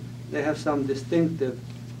definition, they have some distinctive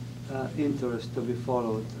interest to be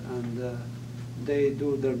followed, and they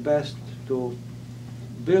do their best to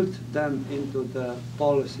build them into the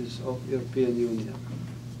policies of European Union.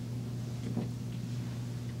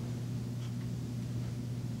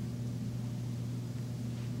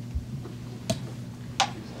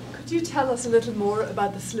 Could you tell us a little more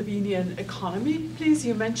about the Slovenian economy, please?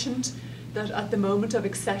 You mentioned that at the moment of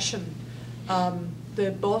accession,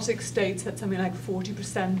 the Baltic states had something like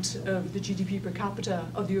 40% of the GDP per capita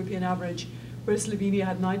of the European average, whereas Slovenia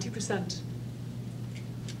had 90%.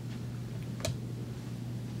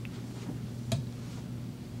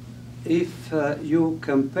 If you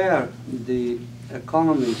compare the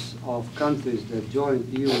economies of countries that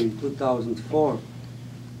joined EU in 2004,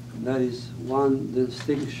 there is one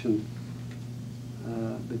distinction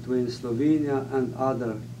between Slovenia and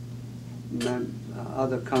other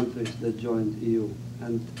countries that joined EU,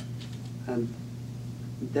 and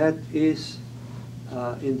that is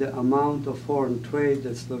in the amount of foreign trade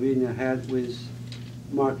that Slovenia had with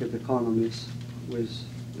market economies, with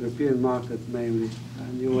European market mainly,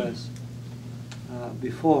 and US,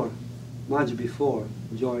 much before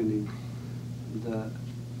joining the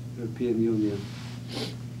European Union.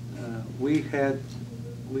 We had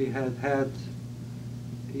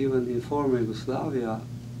even in former Yugoslavia,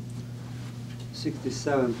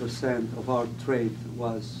 67% of our trade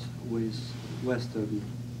was with Western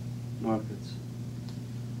markets.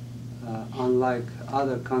 Unlike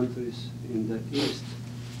other countries in the East,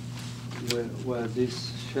 where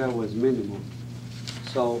this share was minimal.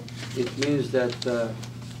 So it means that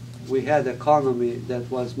we had an economy that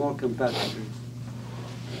was more competitive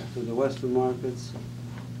to the Western markets,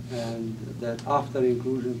 and that after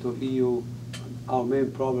inclusion to EU, our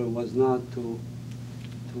main problem was not to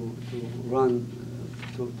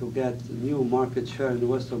get new market share in the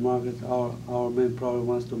Western market. Our main problem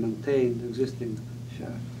was to maintain the existing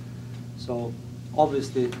share. So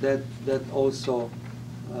obviously that also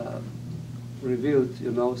revealed,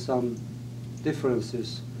 you know, some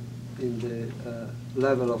differences in the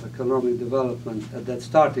level of economic development at that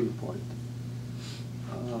starting point.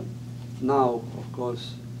 Now, of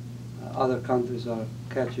course, other countries are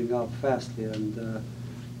catching up fastly, and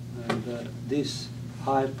this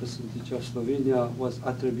high percentage of Slovenia was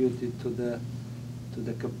attributed to the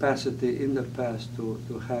capacity in the past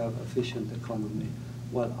to have efficient economy,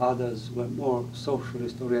 while others were more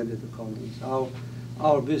socialist-oriented economies.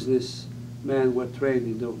 Our businessmen were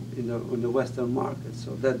trained in the Western market,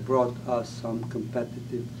 so that brought us some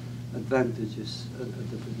competitive advantages at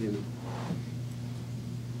the beginning.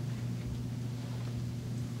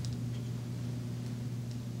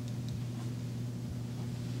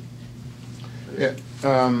 Yeah,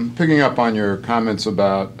 picking up on your comments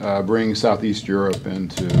about bringing Southeast Europe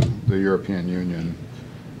into the European Union,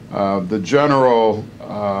 the general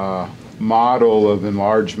model of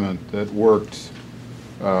enlargement that worked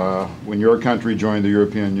when your country joined the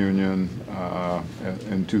European Union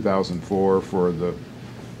in 2004 for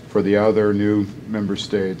the other new member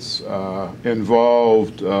states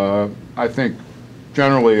involved, I think,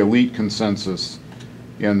 generally elite consensus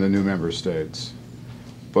in the new member states.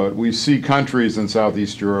 But we see countries in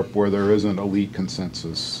Southeast Europe where there isn't elite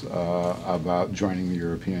consensus about joining the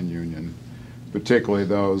European Union, particularly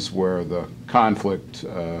those where the conflict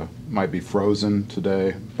might be frozen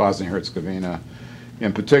today, Bosnia-Herzegovina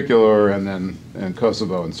in particular, and then in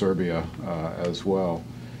Kosovo and Serbia as well.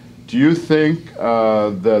 Do you think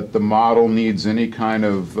that the model needs any kind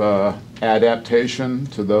of adaptation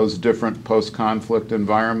to those different post-conflict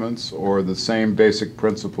environments, or the same basic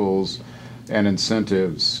principles and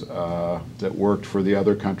incentives that worked for the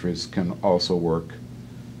other countries can also work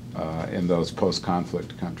in those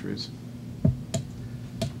post-conflict countries?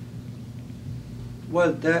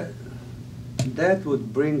 Well, that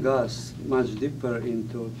would bring us much deeper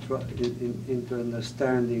into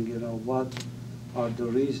understanding, what are the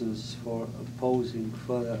reasons for opposing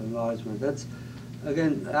further enlargement. That's,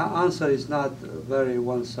 again, our answer is not very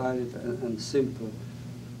one-sided and simple,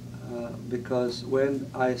 because when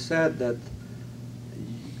I said that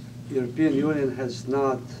European Union has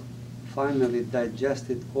not finally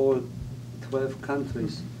digested all 12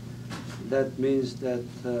 countries, that means that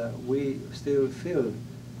we still feel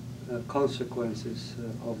consequences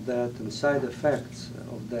of that and side effects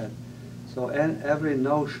of that. So every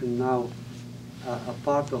notion now, a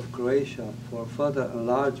part of Croatia for further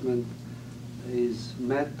enlargement is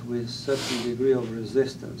met with certain degree of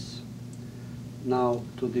resistance. Now,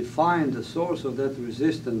 to define the source of that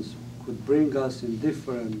resistance could bring us in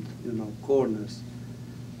different, corners.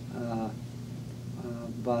 And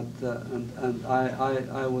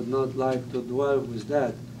I would not like to dwell with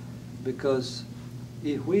that, because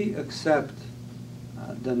if we accept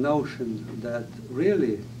the notion that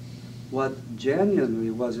really what genuinely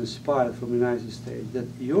was inspired from the United States, that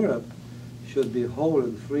Europe should be whole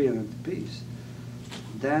and free and at peace,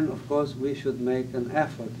 then of course we should make an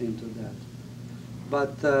effort into that.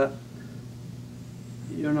 But the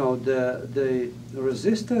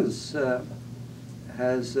resistance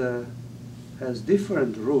has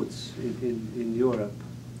different roots in Europe.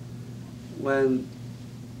 When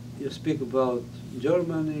you speak about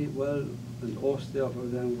Germany, well, and Austria, for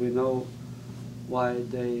them, we know why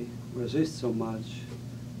they resist so much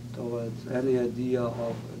towards any idea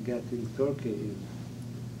of getting Turkey in.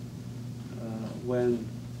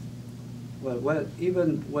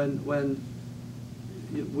 Even when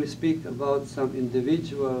we speak about some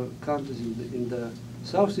individual countries in the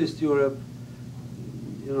Southeast Europe,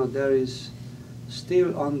 there is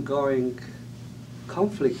still ongoing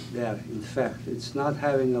conflict there. In fact, it's not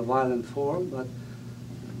having a violent form, but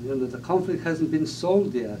the conflict hasn't been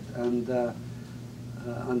solved yet, and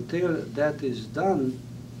until that is done,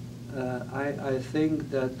 I think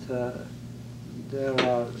that there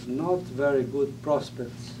are not very good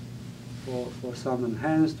prospects for some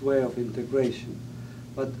enhanced way of integration.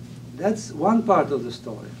 But that's one part of the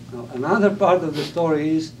story. Now, another part of the story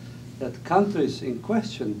is that countries in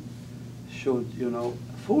question should,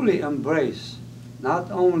 fully embrace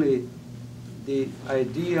not only the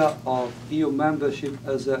idea of EU membership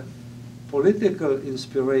as a political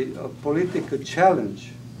inspiration, a political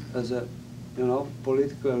challenge, as a,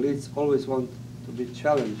 political elites always want to be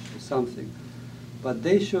challenged to something, but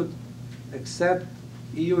they should accept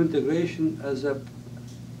EU integration as a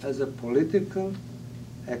political,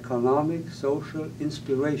 economic, social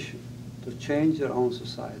inspiration to change their own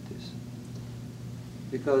societies.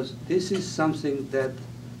 Because this is something that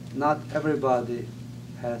not everybody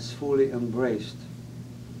has fully embraced.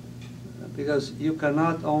 Because you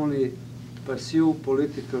cannot only pursue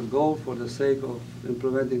political goal for the sake of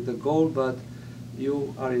implementing the goal, but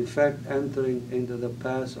you are in fact entering into the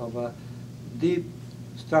path of a deep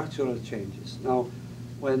structural changes. Now,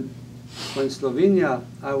 when Slovenia,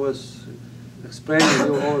 I was explaining to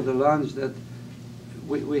you over the lunch that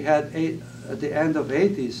we had, at the end of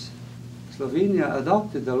 80s, Slovenia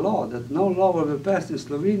adopted a law that no law will be passed in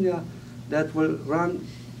Slovenia that will run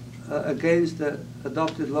against the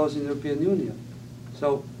adopted laws in the European Union.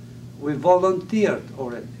 So we volunteered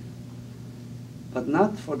already, but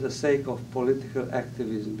not for the sake of political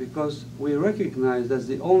activism, because we recognize that's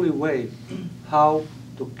the only way how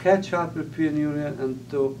to catch up with the European Union and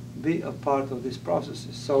to be a part of these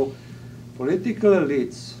processes. So political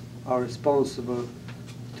elites are responsible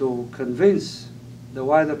to convince the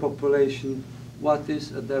wider population what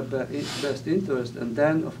is at their best interest, and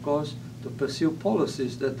then, of course, to pursue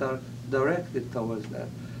policies that are directed towards that.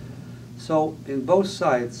 So, in both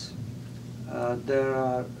sides, there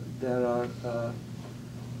are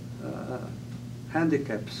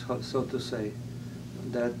handicaps, so to say,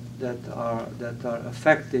 that are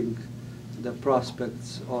affecting the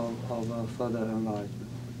prospects of further enlargement.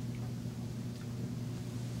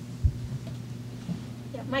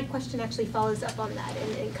 My question actually follows up on that,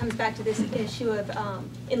 and it comes back to this issue of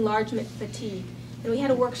enlargement fatigue. And we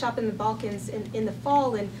had a workshop in the Balkans in the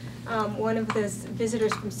fall, and one of those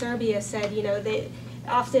visitors from Serbia said, you know, they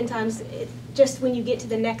oftentimes, just when you get to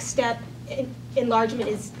the next step, enlargement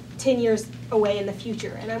is 10 years away in the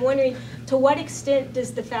future. And I'm wondering, to what extent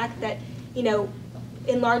does the fact that, you know,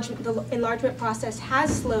 the enlargement process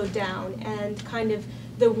has slowed down, and kind of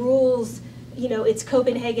the rules, you know, it's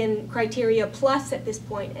Copenhagen criteria plus at this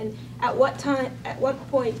point, and at what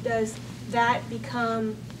point does that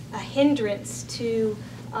become a hindrance to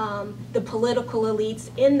the political elites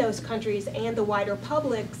in those countries and the wider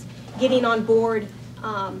publics getting on board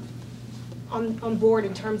on board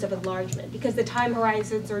in terms of enlargement? Because the time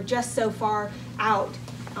horizons are just so far out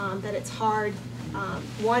that it's hard,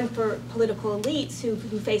 one, for political elites who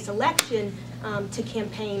face election to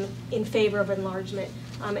campaign in favor of enlargement,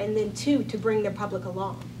 and then two, to bring their public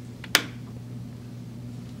along.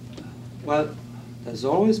 Well, there's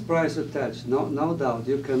always price attached, no doubt.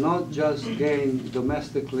 You cannot just gain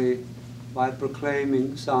domestically by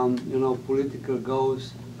proclaiming some, you know, political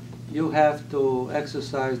goals. You have to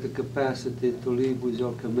exercise the capacity to live with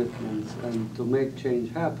your commitments and to make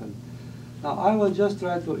change happen. Now, I will just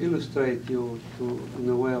try to illustrate you in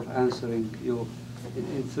a way of answering you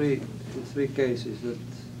in three cases. That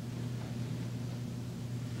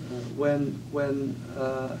when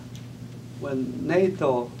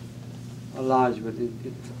NATO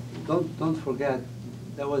enlargement, don't forget,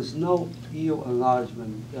 there was no EU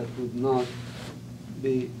enlargement that would not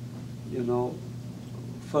be, you know,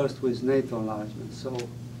 first with NATO enlargement. So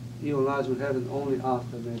EU enlargement happened only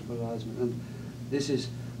after NATO enlargement, and this is,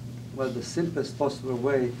 well, the simplest possible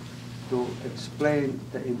way to explain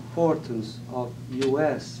the importance of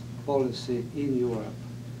US policy in Europe,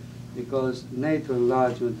 because NATO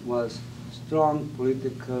enlargement was strong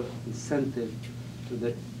political incentive to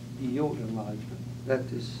the EU enlargement. That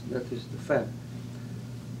is the fact.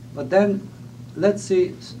 But then, let's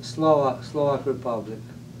see Slovak Republic.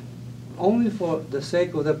 Only for the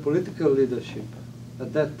sake of the political leadership,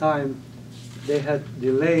 at that time, they had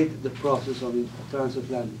delayed the process of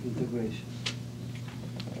transatlantic integration.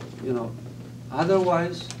 You know,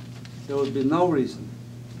 otherwise, there would be no reason.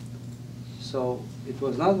 So it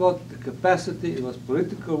was not about the capacity, it was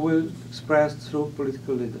political will expressed through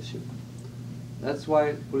political leadership. That's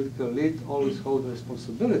why political elite always hold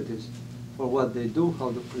responsibilities for what they do, how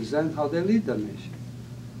they present, how they lead the nation.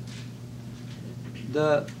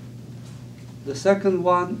 The second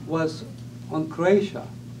one was on Croatia.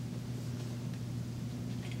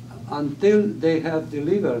 Until they have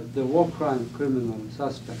delivered the war crime criminal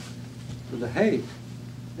suspect to The Hague,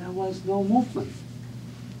 there was no movement.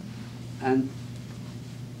 And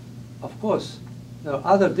of course, there are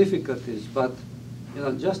other difficulties, but you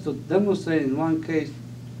know, just to demonstrate in one case,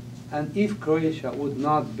 and if Croatia would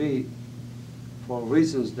not be, for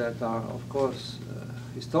reasons that are, of course,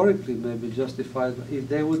 historically maybe justified, if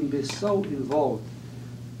they wouldn't be so involved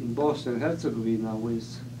in Bosnia and Herzegovina,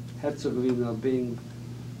 with Herzegovina being,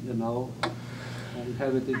 you know,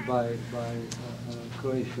 inhabited by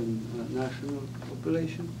Croatian national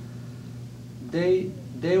population, they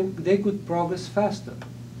could progress faster.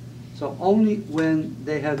 So only when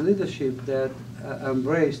they had leadership that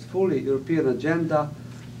embraced fully European agenda,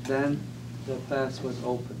 then the path was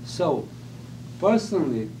open. So,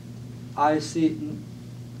 personally, I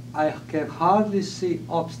can hardly see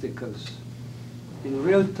obstacles in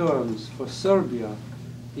real terms for Serbia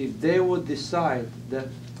if they would decide that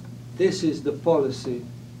this is the policy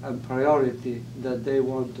and priority that they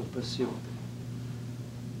want to pursue.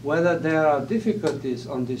 Whether there are difficulties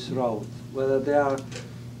on this road, whether there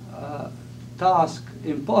are tasks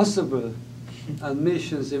impossible and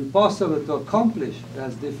missions impossible to accomplish,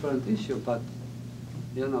 that's different issue. But,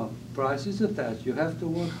 you know, price is attached. You have to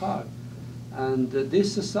work hard. And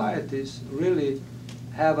these societies really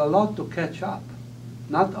have a lot to catch up.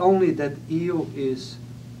 Not only that EU is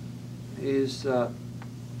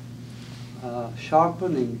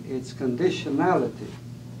sharpening its conditionality,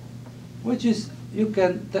 which is, you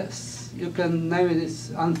can name it, it's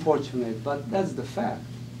unfortunate, but that's the fact.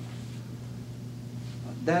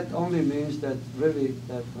 That only means that really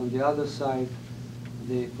that on the other side,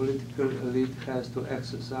 the political elite has to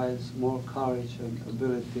exercise more courage and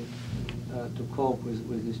ability to cope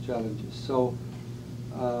with these challenges. So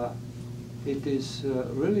it is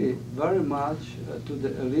really very much to the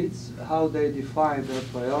elites how they define their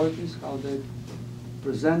priorities, how they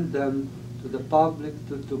present them to the public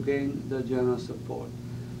to gain the general support.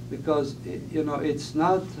 Because you know, it's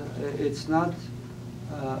not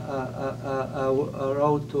a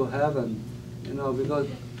road to heaven, you know, because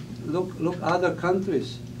look other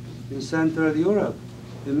countries in Central Europe.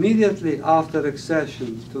 Immediately after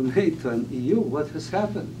accession to NATO and EU, what has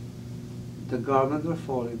happened? The government were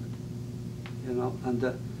falling, you know, and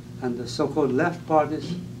the so-called left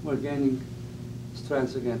parties were gaining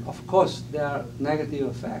strength again. Of course, there are negative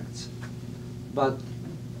effects, but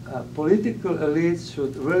political elites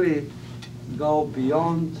should really go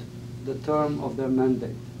beyond the term of their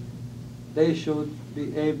mandate. They should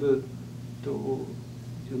be able to,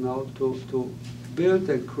 you know, to build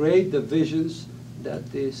and create the visions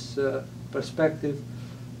that is perspective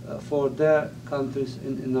for their countries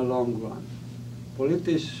in the long run.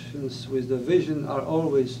 Politicians with the vision are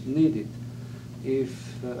always needed.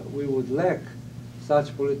 If we would lack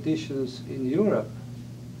such politicians in Europe,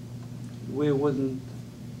 we wouldn't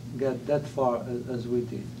get that far as we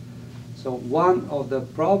did. So one of the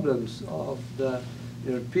problems of the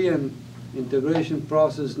European integration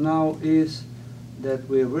process now is that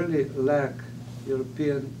we really lack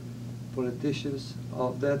European politicians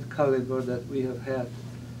of that caliber that we have had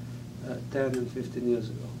 10 and 15 years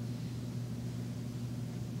ago.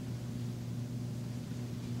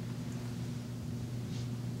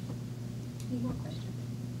 Any more questions?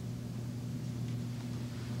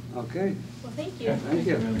 Okay. Well, thank you. Thank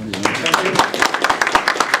you.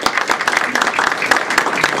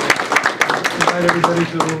 Invite everybody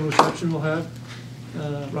to a little reception we'll have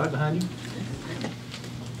right behind you.